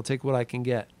take what I can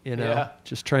get,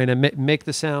 just trying to make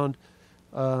the sound,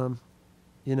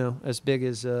 as big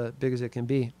as it can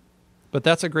be. But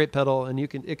that's a great pedal, and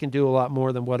it can do a lot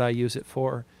more than what I use it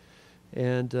for.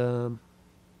 And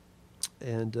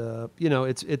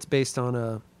it's based on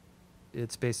a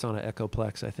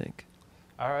Echoplex, I think.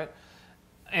 All right.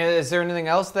 And is there anything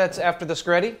else that's after the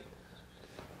Screddy?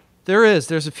 There's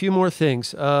a few more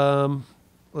things.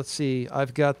 Let's see.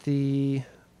 I've got the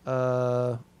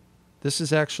this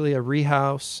is actually a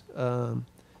Rehouse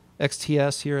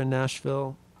XTS here in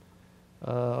Nashville.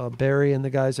 Barry and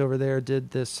the guys over there did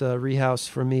this Rehouse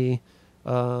for me,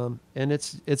 and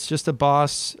it's just a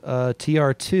Boss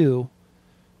TR2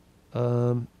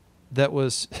 that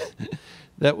was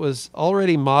that was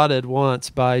already modded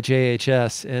once by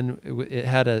JHS, and it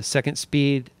had a second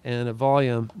speed and a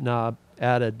volume knob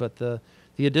added, but the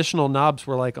additional knobs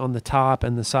were like on the top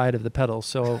and the side of the pedal.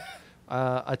 So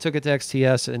I took it to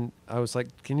XTS and I was like,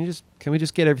 can we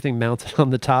just get everything mounted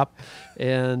on the top,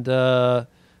 and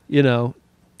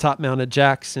top mounted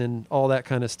jacks and all that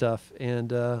kind of stuff.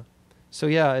 And so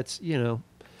yeah, it's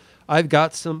I've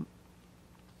got some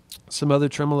other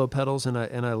tremolo pedals, and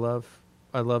I love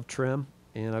trim,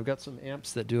 and I've got some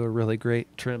amps that do a really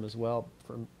great trim as well,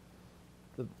 from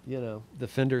the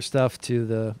Fender stuff to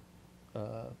the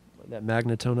that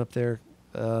Magnatone up there.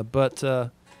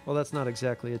 Well, that's not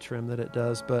exactly a trim that it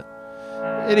does, but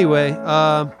anyway,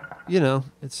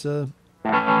 it's you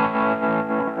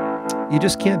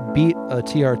just can't beat a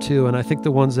TR2, and I think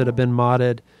the ones that have been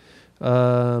modded,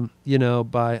 I've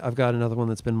got another one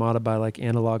that's been modded by like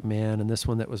Analog Man, and this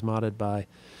one that was modded by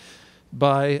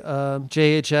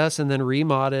JHS, and then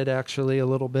remodded actually a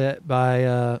little bit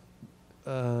by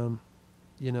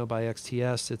by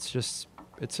XTS.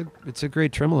 It's a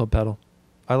great tremolo pedal.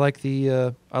 I like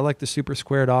the super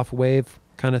squared off wave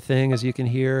kind of thing, as you can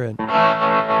hear, and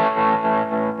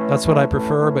that's what I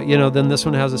prefer. But then this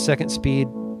one has a second speed.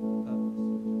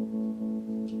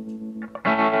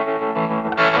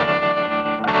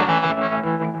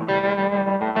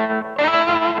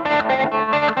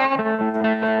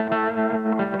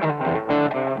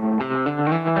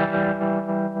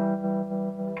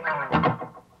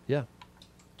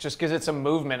 Just gives it some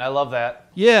movement. I love that.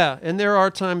 Yeah, and there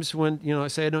are times when I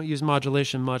say I don't use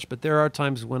modulation much, but there are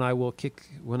times when I will kick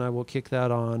that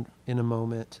on in a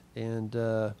moment, and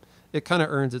it kind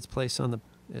of earns its place on the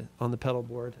pedal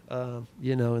board,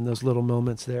 in those little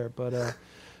moments there. But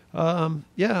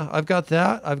yeah, I've got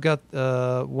that. I've got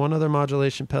one other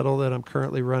modulation pedal that I'm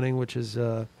currently running, which is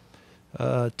a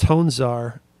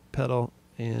Tonezar pedal,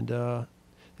 and the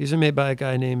These are made by a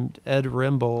guy named Ed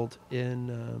Rimbold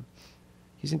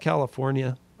he's in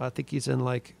California. I think he's in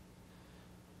like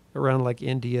around like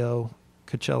Indio,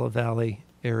 Coachella Valley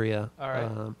area. All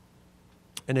right.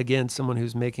 And again, someone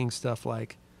who's making stuff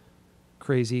like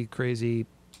crazy,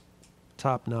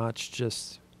 top notch,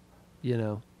 just,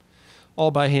 all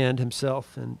by hand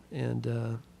himself.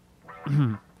 And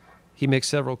he makes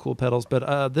several cool pedals,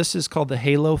 but this is called the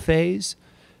Halo Phase.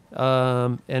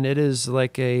 And it is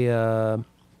like a,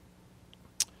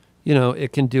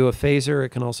 it can do a phaser. It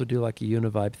can also do like a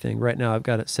univibe thing. Right now I've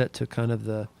got it set to kind of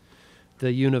the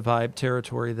univibe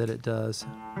territory that it does.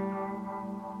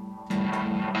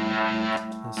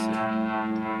 Let's see.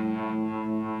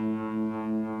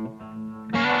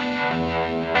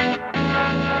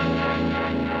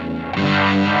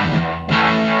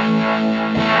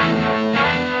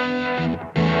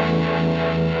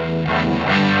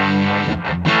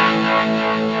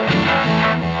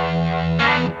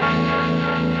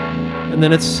 And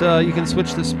then it's you can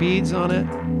switch the speeds on it,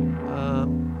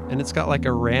 and it's got like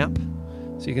a ramp,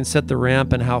 so you can set the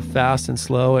ramp and how fast and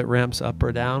slow it ramps up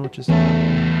or down, which is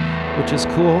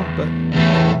cool. But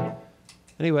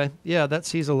anyway, yeah, that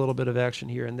sees a little bit of action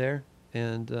here and there,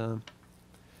 and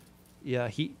yeah,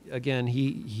 he's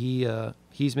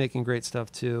making great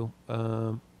stuff too.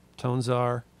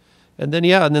 Tonezar, and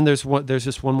then there's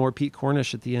just one more Pete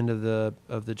Cornish at the end of the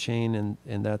chain,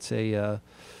 and that's a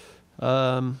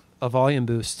volume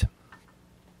boost,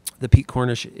 the Pete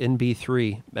Cornish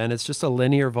NB3, and it's just a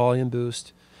linear volume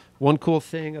boost. One cool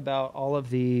thing about all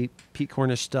of the Pete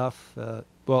Cornish stuff,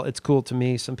 well, it's cool to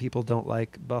me. Some people don't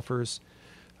like buffers,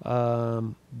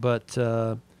 but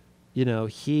there's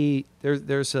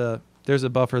a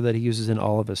buffer that he uses in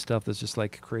all of his stuff that's just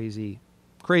like crazy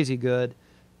good,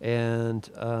 and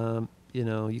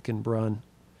you can run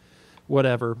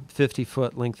whatever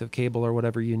 50-foot length of cable or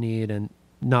whatever you need and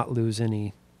not lose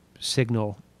any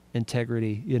signal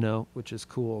integrity, which is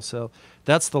cool. So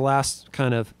that's the last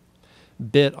kind of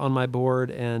bit on my board,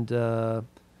 and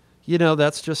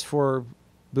that's just for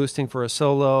boosting for a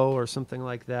solo or something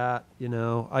like that.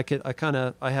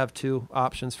 I have two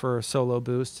options for a solo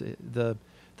boost: the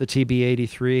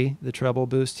TB83, the treble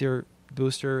booster,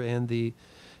 and the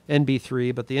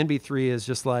NB3. But the NB3 is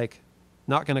just like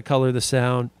not going to color the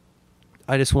sound.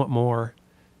 I just want more,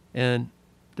 and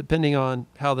depending on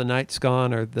how the night's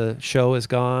gone or the show is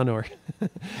gone or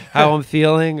how I'm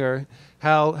feeling or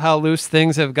how loose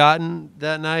things have gotten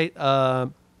that night,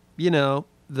 the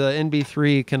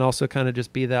NB3 can also kind of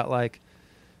just be that like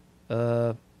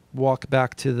walk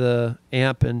back to the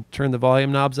amp and turn the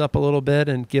volume knobs up a little bit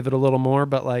and give it a little more,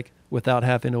 but like without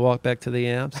having to walk back to the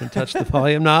amps and touch the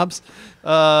volume knobs.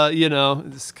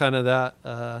 It's kind of that.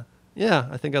 I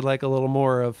think I'd like a little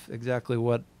more of exactly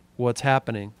what's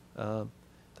happening.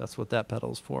 That's what that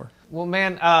pedal's for. Well,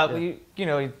 man,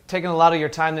 you're taking a lot of your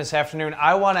time this afternoon.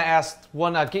 I want to ask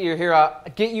get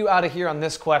you out of here on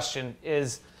this question.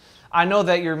 Is I know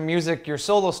that your music, your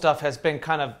solo stuff, has been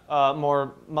kind of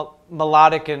more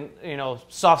melodic and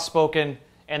soft spoken,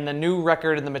 and the new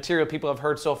record and the material people have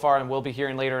heard so far and will be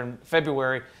hearing later in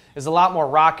February is a lot more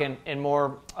rockin' and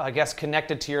more, I guess,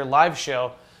 connected to your live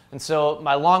show. And so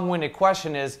my long-winded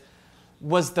question is,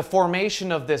 was the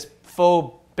formation of this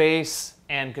faux bass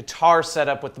and guitar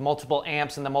setup with the multiple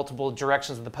amps and the multiple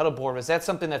directions of the pedal board, was that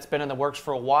something that's been in the works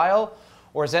for a while?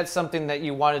 Or is that something that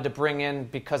you wanted to bring in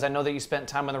because I know that you spent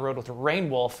time on the road with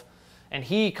Rainwolf, and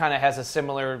he kind of has a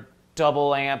similar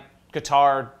double amp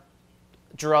guitar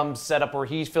drum setup where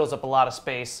he fills up a lot of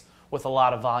space with a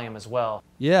lot of volume as well.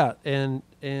 Yeah, and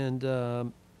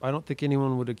I don't think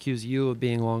anyone would accuse you of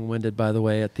being long-winded, by the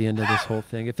way, at the end of this whole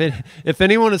thing. If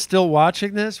anyone is still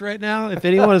watching this right now, if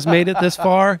anyone has made it this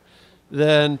far,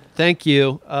 then thank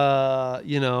you.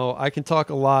 I can talk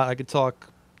a lot. I could talk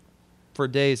for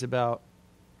days about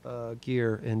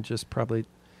gear and just probably,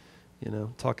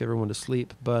 talk everyone to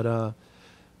sleep. But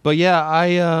yeah,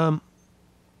 I,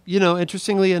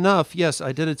 interestingly enough, yes,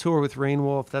 I did a tour with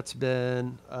Rainwolf. That's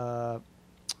been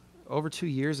over 2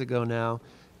 years ago now,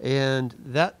 and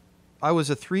that I was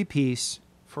a 3-piece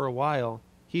for a while.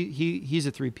 He's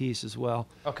a 3-piece as well.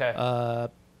 Okay.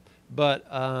 But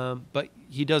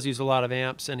he does use a lot of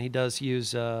amps, and he does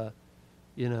use,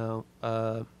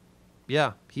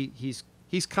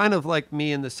 he's kind of like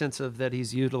me in the sense of that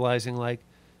he's utilizing, like,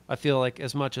 I feel like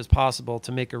as much as possible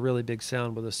to make a really big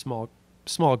sound with a small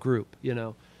group,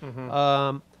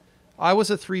 Mm-hmm. I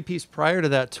was a 3-piece prior to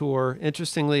that tour.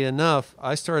 Interestingly enough,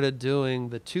 I started doing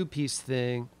the 2-piece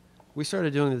thing. We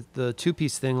started doing the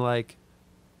 2-piece thing, like,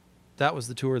 that was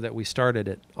the tour that we started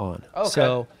it on.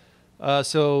 Okay.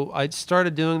 So I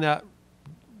started doing that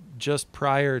just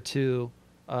prior to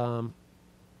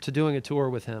to doing a tour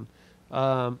with him.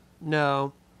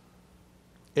 Now,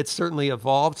 it's certainly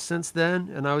evolved since then,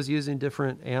 and I was using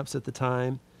different amps at the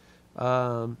time,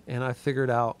 and I figured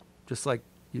out, just like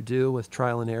you do with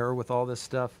trial and error with all this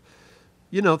stuff,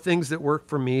 you know, things that work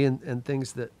for me and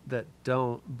things that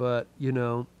don't. But, you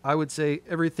know, I would say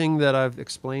everything that I've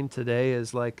explained today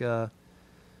is like, you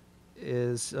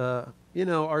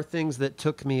know, are things that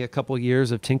took me a couple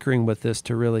years of tinkering with this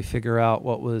to really figure out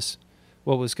what was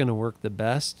going to work the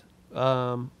best,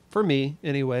 for me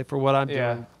anyway, for what I'm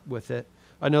doing with it.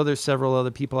 I know there's several other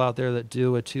people out there that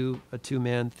do a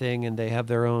two-man thing, and they have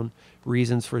their own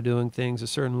reasons for doing things a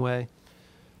certain way.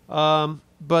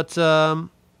 But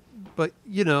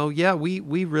you know, yeah,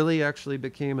 we really actually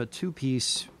became a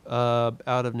two-piece out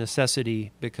of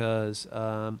necessity, because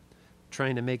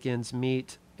trying to make ends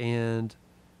meet and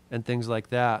things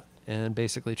like that, and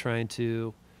basically trying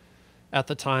to, at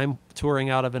the time, touring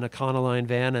out of an Econoline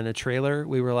van and a trailer,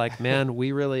 we were like, man,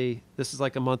 this is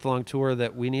like a month-long tour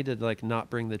that we need to like not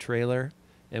bring the trailer,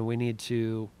 and we need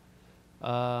to,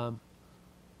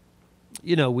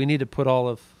 you know, we need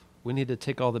to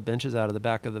take all the benches out of the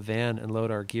back of the van and load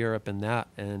our gear up in that.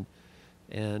 And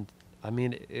I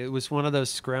mean, it was one of those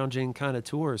scrounging kind of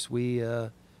tours. We,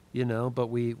 you know, but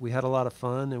we had a lot of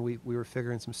fun, and we were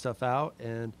figuring some stuff out.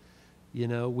 And, you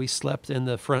know, we slept in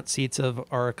the front seats of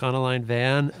our Econoline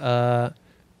van,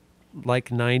 like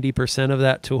 90% of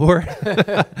that tour,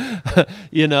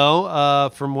 you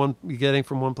know, getting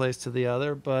from one place to the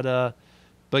other. But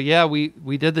yeah,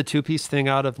 we did the two-piece thing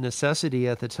out of necessity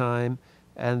at the time.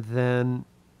 And then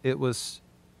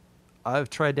I've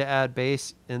tried to add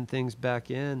bass and things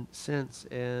back in since,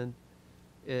 and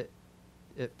it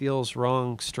feels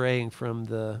wrong straying from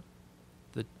the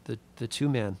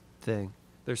two-man thing.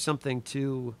 There's something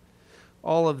to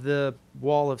all of the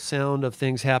wall of sound of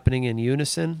things happening in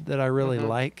unison that I really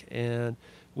like. And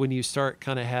when you start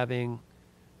when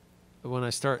I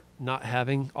start not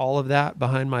having all of that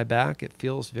behind my back, it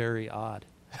feels very odd.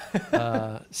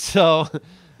 So,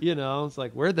 you know, it's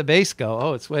like, where'd the bass go?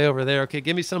 Oh, it's way over there. Okay,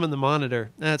 give me some in the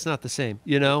monitor. Nah, it's not the same,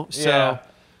 you know? So,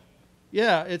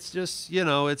 yeah, it's just, you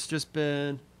know, it's just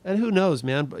been, and who knows,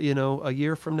 man, but, you know, a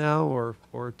year from now or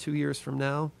 2 years from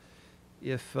now,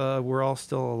 if we're all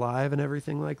still alive and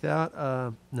everything like that,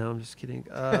 no, I'm just kidding.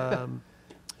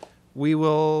 We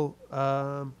will,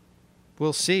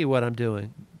 we'll see what I'm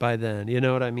doing by then, you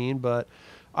know what I mean? But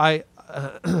I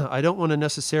don't want to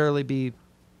necessarily be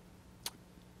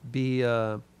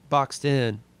boxed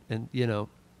in, and you know,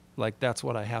 like that's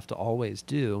what I have to always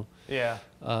do. Yeah.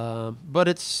 But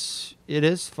it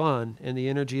is fun, and the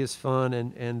energy is fun,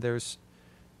 and there's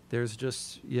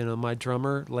just, you know, my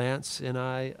drummer Lance and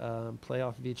I play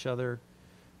off of each other,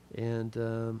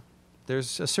 and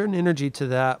there's a certain energy to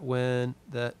that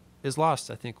that is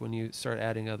lost, I think, when you start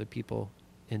adding other people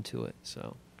into it.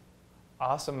 So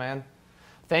awesome, man.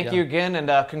 Thank you again,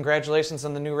 and congratulations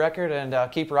on the new record,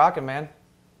 and keep rocking, man.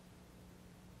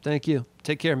 Thank you.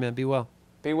 Take care, man. Be well.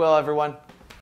 Be well, everyone.